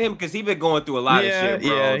what- mad at him because he been going through a lot Yeah, of shit,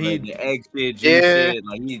 bro. yeah, Like he- the egg shit, G Yeah. shit.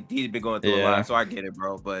 Like he's been going through a Yeah. lot, so I get it,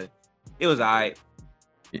 bro. But it was alright.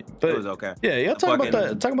 It was But okay. yeah, y'all talk about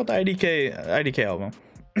Fucking- the IDK album.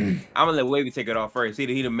 I'm gonna let Wavy take it off first.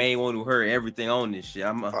 He the main one who heard everything on this shit.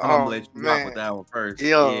 I'm Oh, gonna let you rock man. with that one first.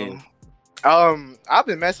 Yo, I've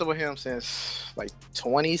been messing with him since like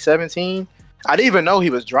 2017. I didn't even know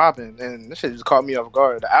he was dropping, and this shit just caught me off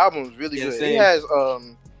guard. The album's really Yeah, good. same. He has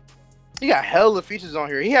he got hella features on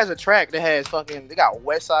here. He has a track that has they got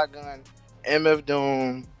West Side Gun, MF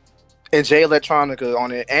Doom, and Jay Electronica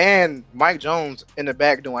on it, and Mike Jones in the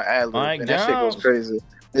back doing ad-lib, Mike and that shit goes Jones. crazy.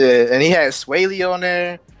 Yeah, and he has Sway Lee on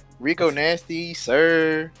there, Rico Nasty,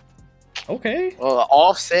 Sir, Okay.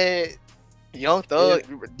 Offset, Young Thug.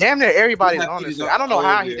 Damn near everybody's He got on this. features I don't know all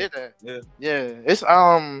how over he there. did that. Yeah. Yeah, it's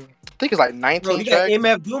I think it's like Bro, 19 he got tracks.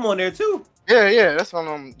 MF Doom on there too. Yeah, that's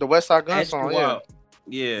on the West Side Gun That's song. wild.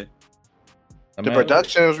 Yeah. I The mean,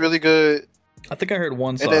 production was really good. I think I heard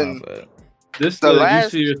one song then- of it. This The the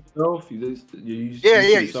last- you see yourself. You Yeah,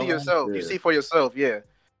 you see yourself. Yeah. You see for yourself. Yeah.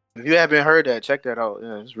 If you haven't heard that, check that out.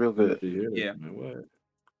 Yeah, it's real good. Yeah. Man,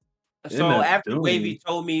 what? So MF after Doom. Wavy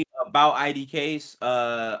told me about IDK's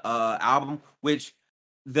album, which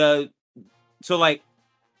like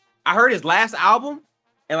I heard his last album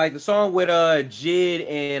and like the song with Jid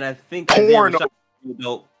and I think Porno.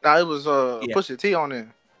 dope. Now it was Yeah. Pusha T on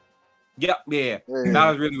there. Yep, yeah. Yeah. That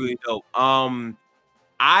was really, really dope.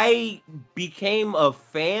 I became a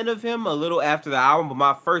fan of him a little after the album, but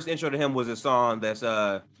my first intro to him was a song that's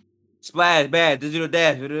Splash Bad Digital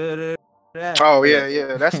Dash. Oh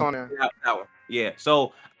yeah, that's on there. Yeah, that one. Yeah.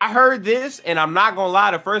 So I heard this, and I'm not gonna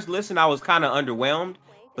lie. The first listen, I was kind of underwhelmed,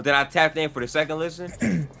 but then I tapped in for the second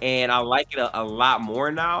listen, and I like it a lot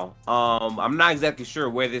more now. I'm not exactly sure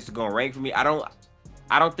where this is gonna rank for me. I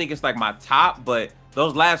don't think it's like my top, but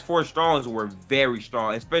those last 4 strongs were very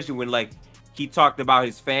strong, especially when like he talked about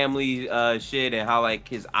his family shit and how like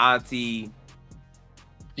his auntie.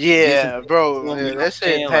 Yeah, Listen, bro. you know, Yeah, I'm that shit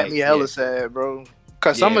saying, had like, me hella yeah. sad, bro.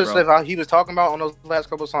 Cause some Yeah, of the bro. stuff he was talking about on those last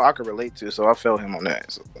couple of songs, I could relate to, so I felt him on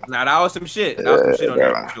that. So. Now that was some shit. That was some shit on there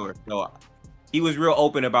Yeah. for sure. So he was real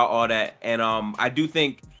open about all that, and I do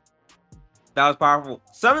think that was powerful.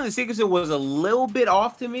 Some of the sequencing was a little bit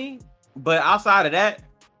off to me, but outside of that,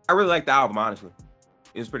 I really liked the album. Honestly,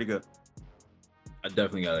 it was pretty good. I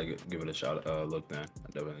definitely gotta give it a shot. Look, then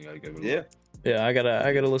I definitely gotta give it. A look. Yeah, I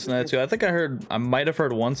gotta listen to that too. I think I might have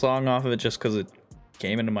heard one song off of it just because it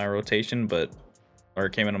came into my rotation, or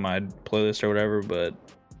came into my playlist or whatever. But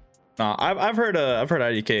no, I've heard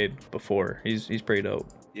IDK before. He's pretty dope.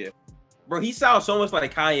 Bro, he sounds so much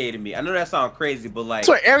like Kanye to me. I know that sounds crazy, but like, That's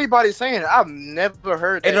what everybody's saying. I've never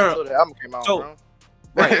heard that Hey, no, until the album came out, So- bro.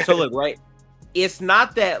 right. So look, right. It's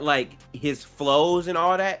not that like his flows and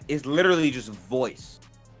all that. It's literally just voice.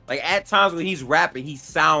 Like at times when he's rapping, he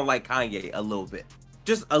sound like Kanye a little bit,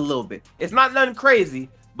 just a little bit. It's not nothing crazy,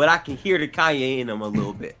 but I can hear the Kanye in him a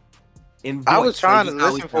little bit. In I voice, was trying like, to just how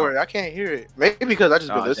he listen for it. I can't hear it. Maybe because I just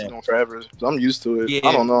been Oh, listening damn. on forever, so I'm used to it. Yeah.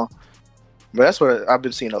 I don't know. But that's what I've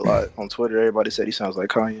been seeing a lot on Twitter. Everybody said he sounds like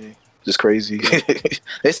Kanye. Just crazy.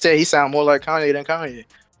 They said he sound more like Kanye than Kanye.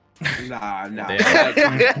 Nah. Damn.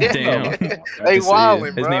 Damn. They see wildin',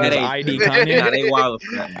 it. His bro. name is That ID Nah, Kanye. they wild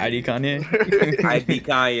for that. ID Kanye. I be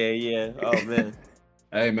Kanye, yeah. Oh man.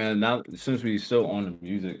 Hey man, now since we still on the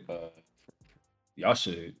music, y'all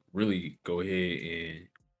should really go ahead and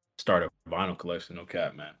start a vinyl collection. No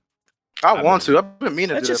cap, man. I want to. I've been meaning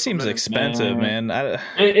to That do just for a seems minute. expensive, man.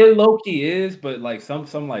 It low key is, but like some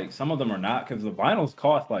of them are not because the vinyls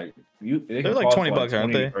cost like They're like $20,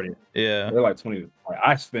 aren't they? 30. Yeah. They're like 20. Like,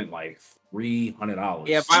 I spent like $300.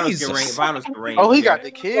 Yeah, finals Jesus. can range. Finals can range. Oh, he yeah. got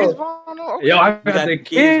the kids vinyl? Okay. Yo, I got got the the kids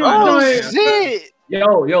kids. vinyl. Oh, Yeah.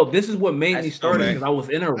 shit. Yo, this is what made me That's start so because I was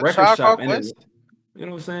in a A record Tribe shop Called in Quest? Atlanta. You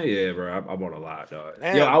know what I'm saying? Yeah, bro. I bought a lot, dog.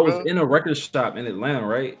 Damn, Yo, I was bro. in a record shop in Atlanta,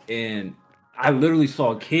 right? And I literally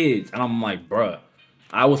saw kids, and I'm like, bruh,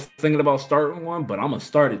 I was thinking about starting one, but I'm gonna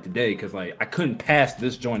start it today because like I couldn't pass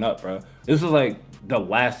this joint up, bro. This was like the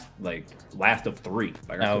last of 3.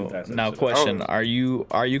 Like I couldn't pass that Now shit up. question: Are you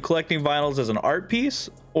collecting vinyls as an art piece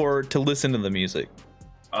or to listen to the music?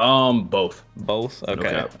 Both. Both. No Okay.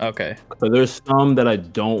 cap. Okay. But there's some that I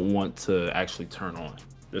don't want to actually turn on.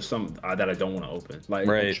 There's some that I don't want to open. Like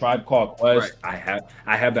Right. Tribe Called Quest, Right.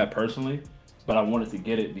 I have that personally, but I wanted to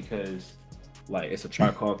get it because like it's a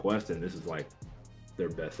Tribe Called Quest, and this is like their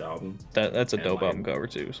best album. That's a And, dope like, album cover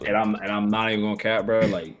too. So. And I'm not even gonna cap, bro.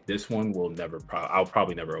 Like this one will never. I'll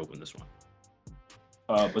probably never open this one.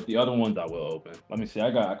 But the other ones I will open. Let me see.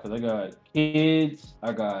 I got Kids.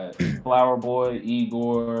 I got Flower Boy,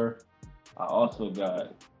 Igor. I also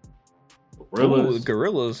got Gorillaz, Ooh,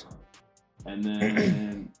 Gorillas. and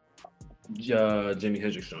then Jimi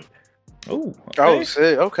Hendrix joint. Oh, Oh okay.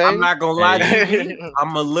 shit. Okay. I'm not gonna lie to Hey. you.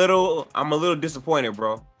 I'm a little disappointed,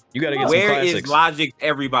 bro. You gotta get Where some is classics. Logic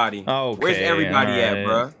Everybody? Okay, Where's everybody at, alright.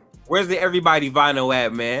 bro? Where's the Everybody vinyl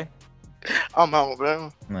at, man? I'm out,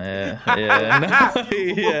 man.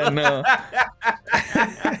 Yeah, no.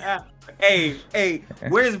 Hey,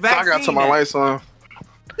 where's I Vaccine? got to my at? lights on.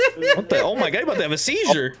 What the? Oh my god, you about to have a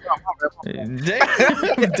seizure. Damn.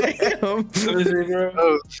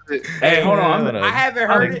 Oh shit. Hey, hold on. Yeah, I haven't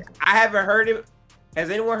heard it. I haven't heard it. Has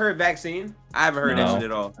anyone heard Vaccine? I haven't heard No. that shit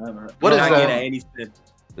at all. What Did is not that? get at any shit.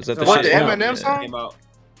 Is that So What, shit? the Yeah. Eminem song? Came out.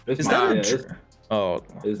 Is that a it's, Oh,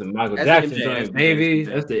 it's the Michael That's Jackson MJ, joint, that's baby.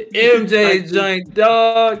 MJ. That's the MJ joint,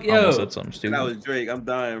 dog. I almost Yo, said something That stupid. was Drake. I'm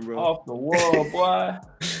dying, bro. off the wall, boy.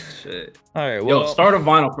 Shit. All right, well, Yo, start a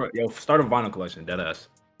vinyl collection, deadass.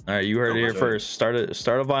 all right, you heard it here Okay. first. Start a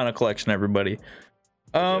vinyl collection, everybody.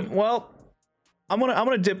 Okay. Well, I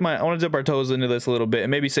want to dip our toes into this a little bit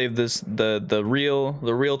and maybe save this the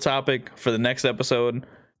real topic for the next episode,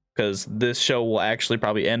 because this show will actually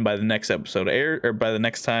probably end by the next episode air, or by the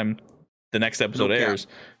next time the next episode No cap. airs.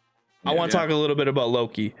 I Yeah, want to yeah. talk a little bit about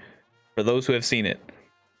Loki for those who have seen it.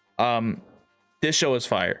 This show is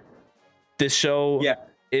fire. This show Yeah.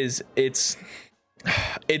 is it's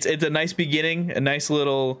a nice beginning, a nice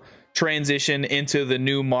little transition into the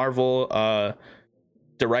new Marvel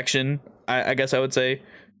direction. I guess I would say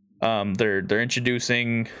they're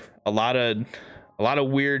introducing a lot of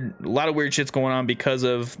weird shit's going on because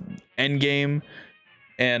of Endgame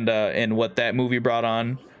and what that movie brought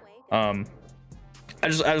on. I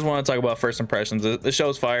just want to talk about first impressions. The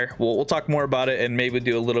show's fire. We'll talk more about it and maybe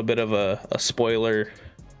do a little bit of a spoiler,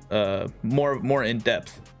 more in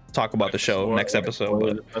depth talk about the show next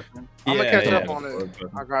episode. But I'm gonna catch yeah. up on it.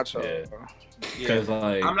 I got you. Yeah. Yeah. Because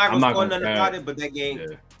like I'm not gonna spoil nothing cap. about it, but that game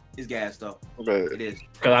Yeah. is gas though. Okay. It is.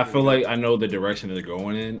 Because I feel like I know the direction they're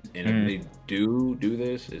going in, and Mm. if they do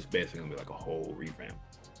this, it's basically gonna be like a whole revamp.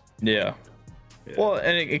 Yeah. Yeah. Well,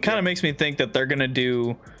 and it kind of makes me think that they're gonna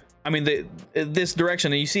do. I mean, this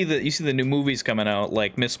direction. You see the new movies coming out,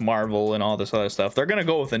 like Miss Marvel and all this other stuff. They're gonna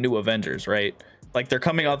go with a new Avengers, right? Like they're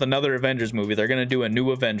coming out with another Avengers movie. They're gonna do a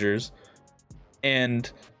new Avengers,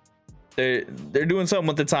 and they're doing something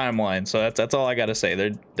with the timeline. So that's all I gotta say.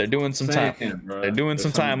 They're doing some time. bro. They're doing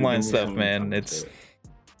some timeline stuff, man. It's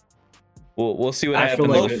we'll see what I feel happens.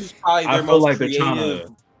 like Loki's probably I their feel most like they're creative trying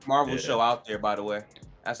to. Marvel Yeah. show out there, by the way.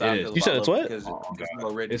 That's how It I is. feel You said about it's Loki, what? because Oh, it's God.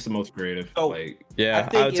 more original. It's the most creative. So- Like Yeah, I I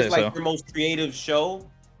think would it's say like so. their most creative show.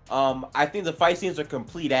 I think the fight scenes are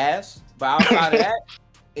complete ass, but outside of that,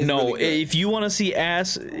 it's No, really good. if you want to see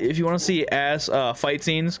ass, fight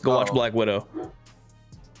scenes, go watch Oh. Black Widow.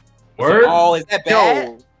 word. Oh, is that bad?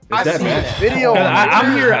 Yo, I've that seen bad? that. video.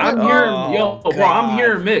 I'm here. Oh, Yo, bro, God. I'm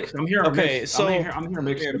here mixed. I'm here Okay, mixed. so- I'm here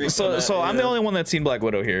mixed. Here mixed. So I'm the only one that's seen Black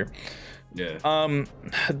Widow here. Yeah.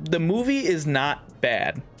 The movie is not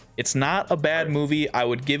bad. It's not a bad movie. I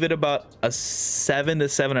would give it about a 7 to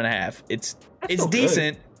 7.5. It's still good.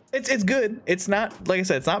 decent. It's good. It's not, like I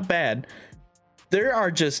said, it's not bad. There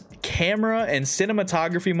are just camera and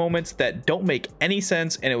cinematography moments that don't make any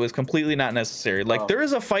sense, and it was completely not necessary. Like, Oh. there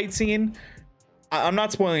is a fight scene. I'm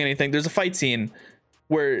not spoiling anything. There's a fight scene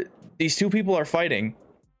where these two people are fighting,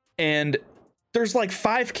 and there's like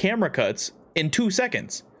 5 camera cuts in 2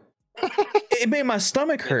 seconds. It made my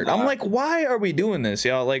stomach hurt. I'm like, why are we doing this,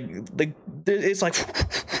 y'all? Like it's like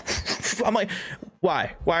I'm like,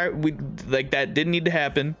 why are we, like, that didn't need to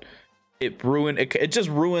happen. It just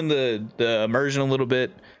ruined the immersion a little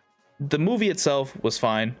bit. The movie itself was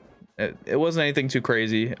fine. It wasn't anything too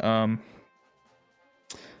crazy. I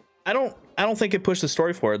don't think it pushed the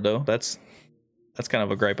story forward though. That's kind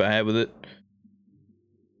of a gripe I had with it.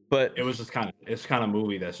 But It was just it's kind of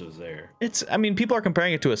movie that's just there. I mean, people are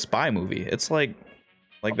comparing it to a spy movie. It's like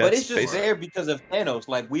But that's it's just basi- there because of Thanos.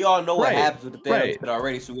 Like, we all know what Right, happens with the Thanos right. shit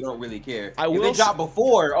already, so we don't really care. I If will it dropped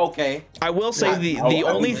before, okay. I will say Yeah, the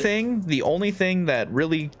I only would- thing that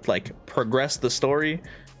really like progressed the story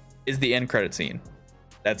is the end credit scene.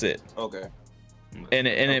 That's it. Okay. And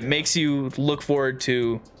it makes you look forward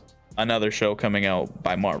to another show coming out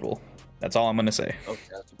by Marvel. That's all I'm gonna say. Okay.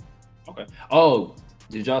 Okay. Oh,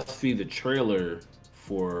 did y'all see the trailer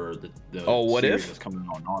for the What series If? that's coming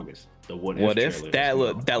out in August. The What If trailer that that's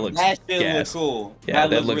look that looks That shit look gas. cool. Yeah,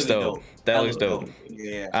 that looks really dope. That looks dope.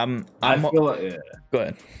 Yeah. I feel like Go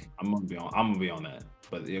ahead. I'm gonna be on that.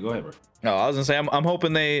 But yeah, go ahead, bro. No, I was gonna say I'm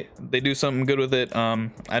hoping they do something good with it.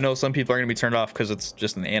 I know some people are gonna be turned off because it's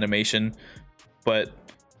just an animation, but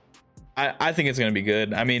I think it's gonna be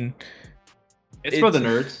good. I mean, It's for the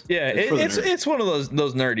nerds. Yeah, It's it's one of those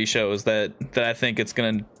nerdy shows that I think it's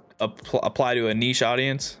gonna apply to a niche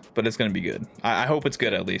audience, but it's gonna be good. I hope it's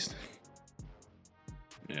good at least.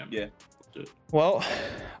 Yeah. Well,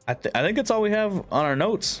 I think that's all we have on our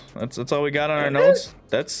notes. That's all we got on our notes.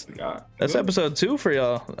 That's episode 2 for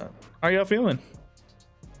y'all. How are y'all feeling?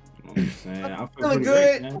 I'm saying, I feel Feeling pretty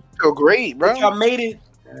good. great, man. Feel great, bro.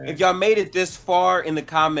 If y'all made it this far in the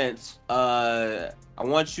comments, I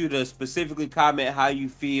want you to specifically comment how you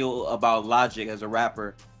feel about Logic as a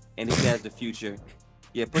rapper and if he has the future.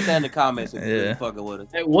 Yeah, put that in the comments if you're really fucking with us.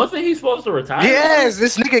 Hey, wasn't he supposed to retire? Yes,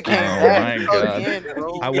 this nigga came back. my God. Again,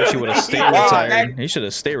 bro. I wish he would have stayed Wow. retired. He should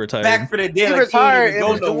have stayed retired. Back for the day, He like retired he and didn't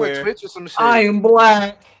was even go doing nowhere. Twitch or some shit. I am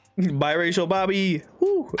black. Biracial Bobby.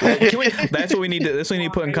 Woo. That's what we need to. That's what we need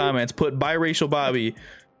to put in comments. Put biracial Bobby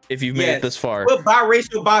if you've made it this far. Put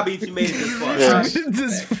biracial Bobby if you made it this far.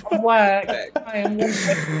 Yes. I'm black. I am black.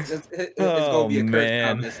 It's gonna be a cursed man.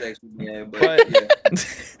 comment section, man. But- But yeah.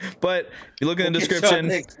 But you look in the We'll get y'all description.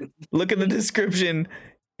 next- Look in the description.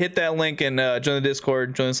 Hit that link and join the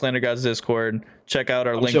Discord. Join the Slander Gods Discord. Check out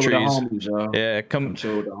our I'm link chill with the trees. homies, y'all. Yeah, I'm come.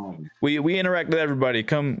 chill with the homies. We interact with everybody.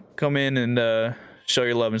 Come in and show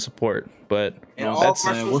your love and support. But And No, all of our that's,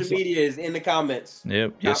 social what's up? media is in the comments.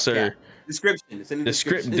 yep, yes sir. Description. It's in the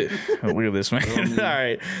description. Look at this, man. All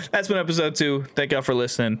right, that's been episode 2. Thank y'all for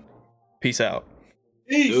listening. Peace out.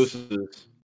 Peace. Deuces.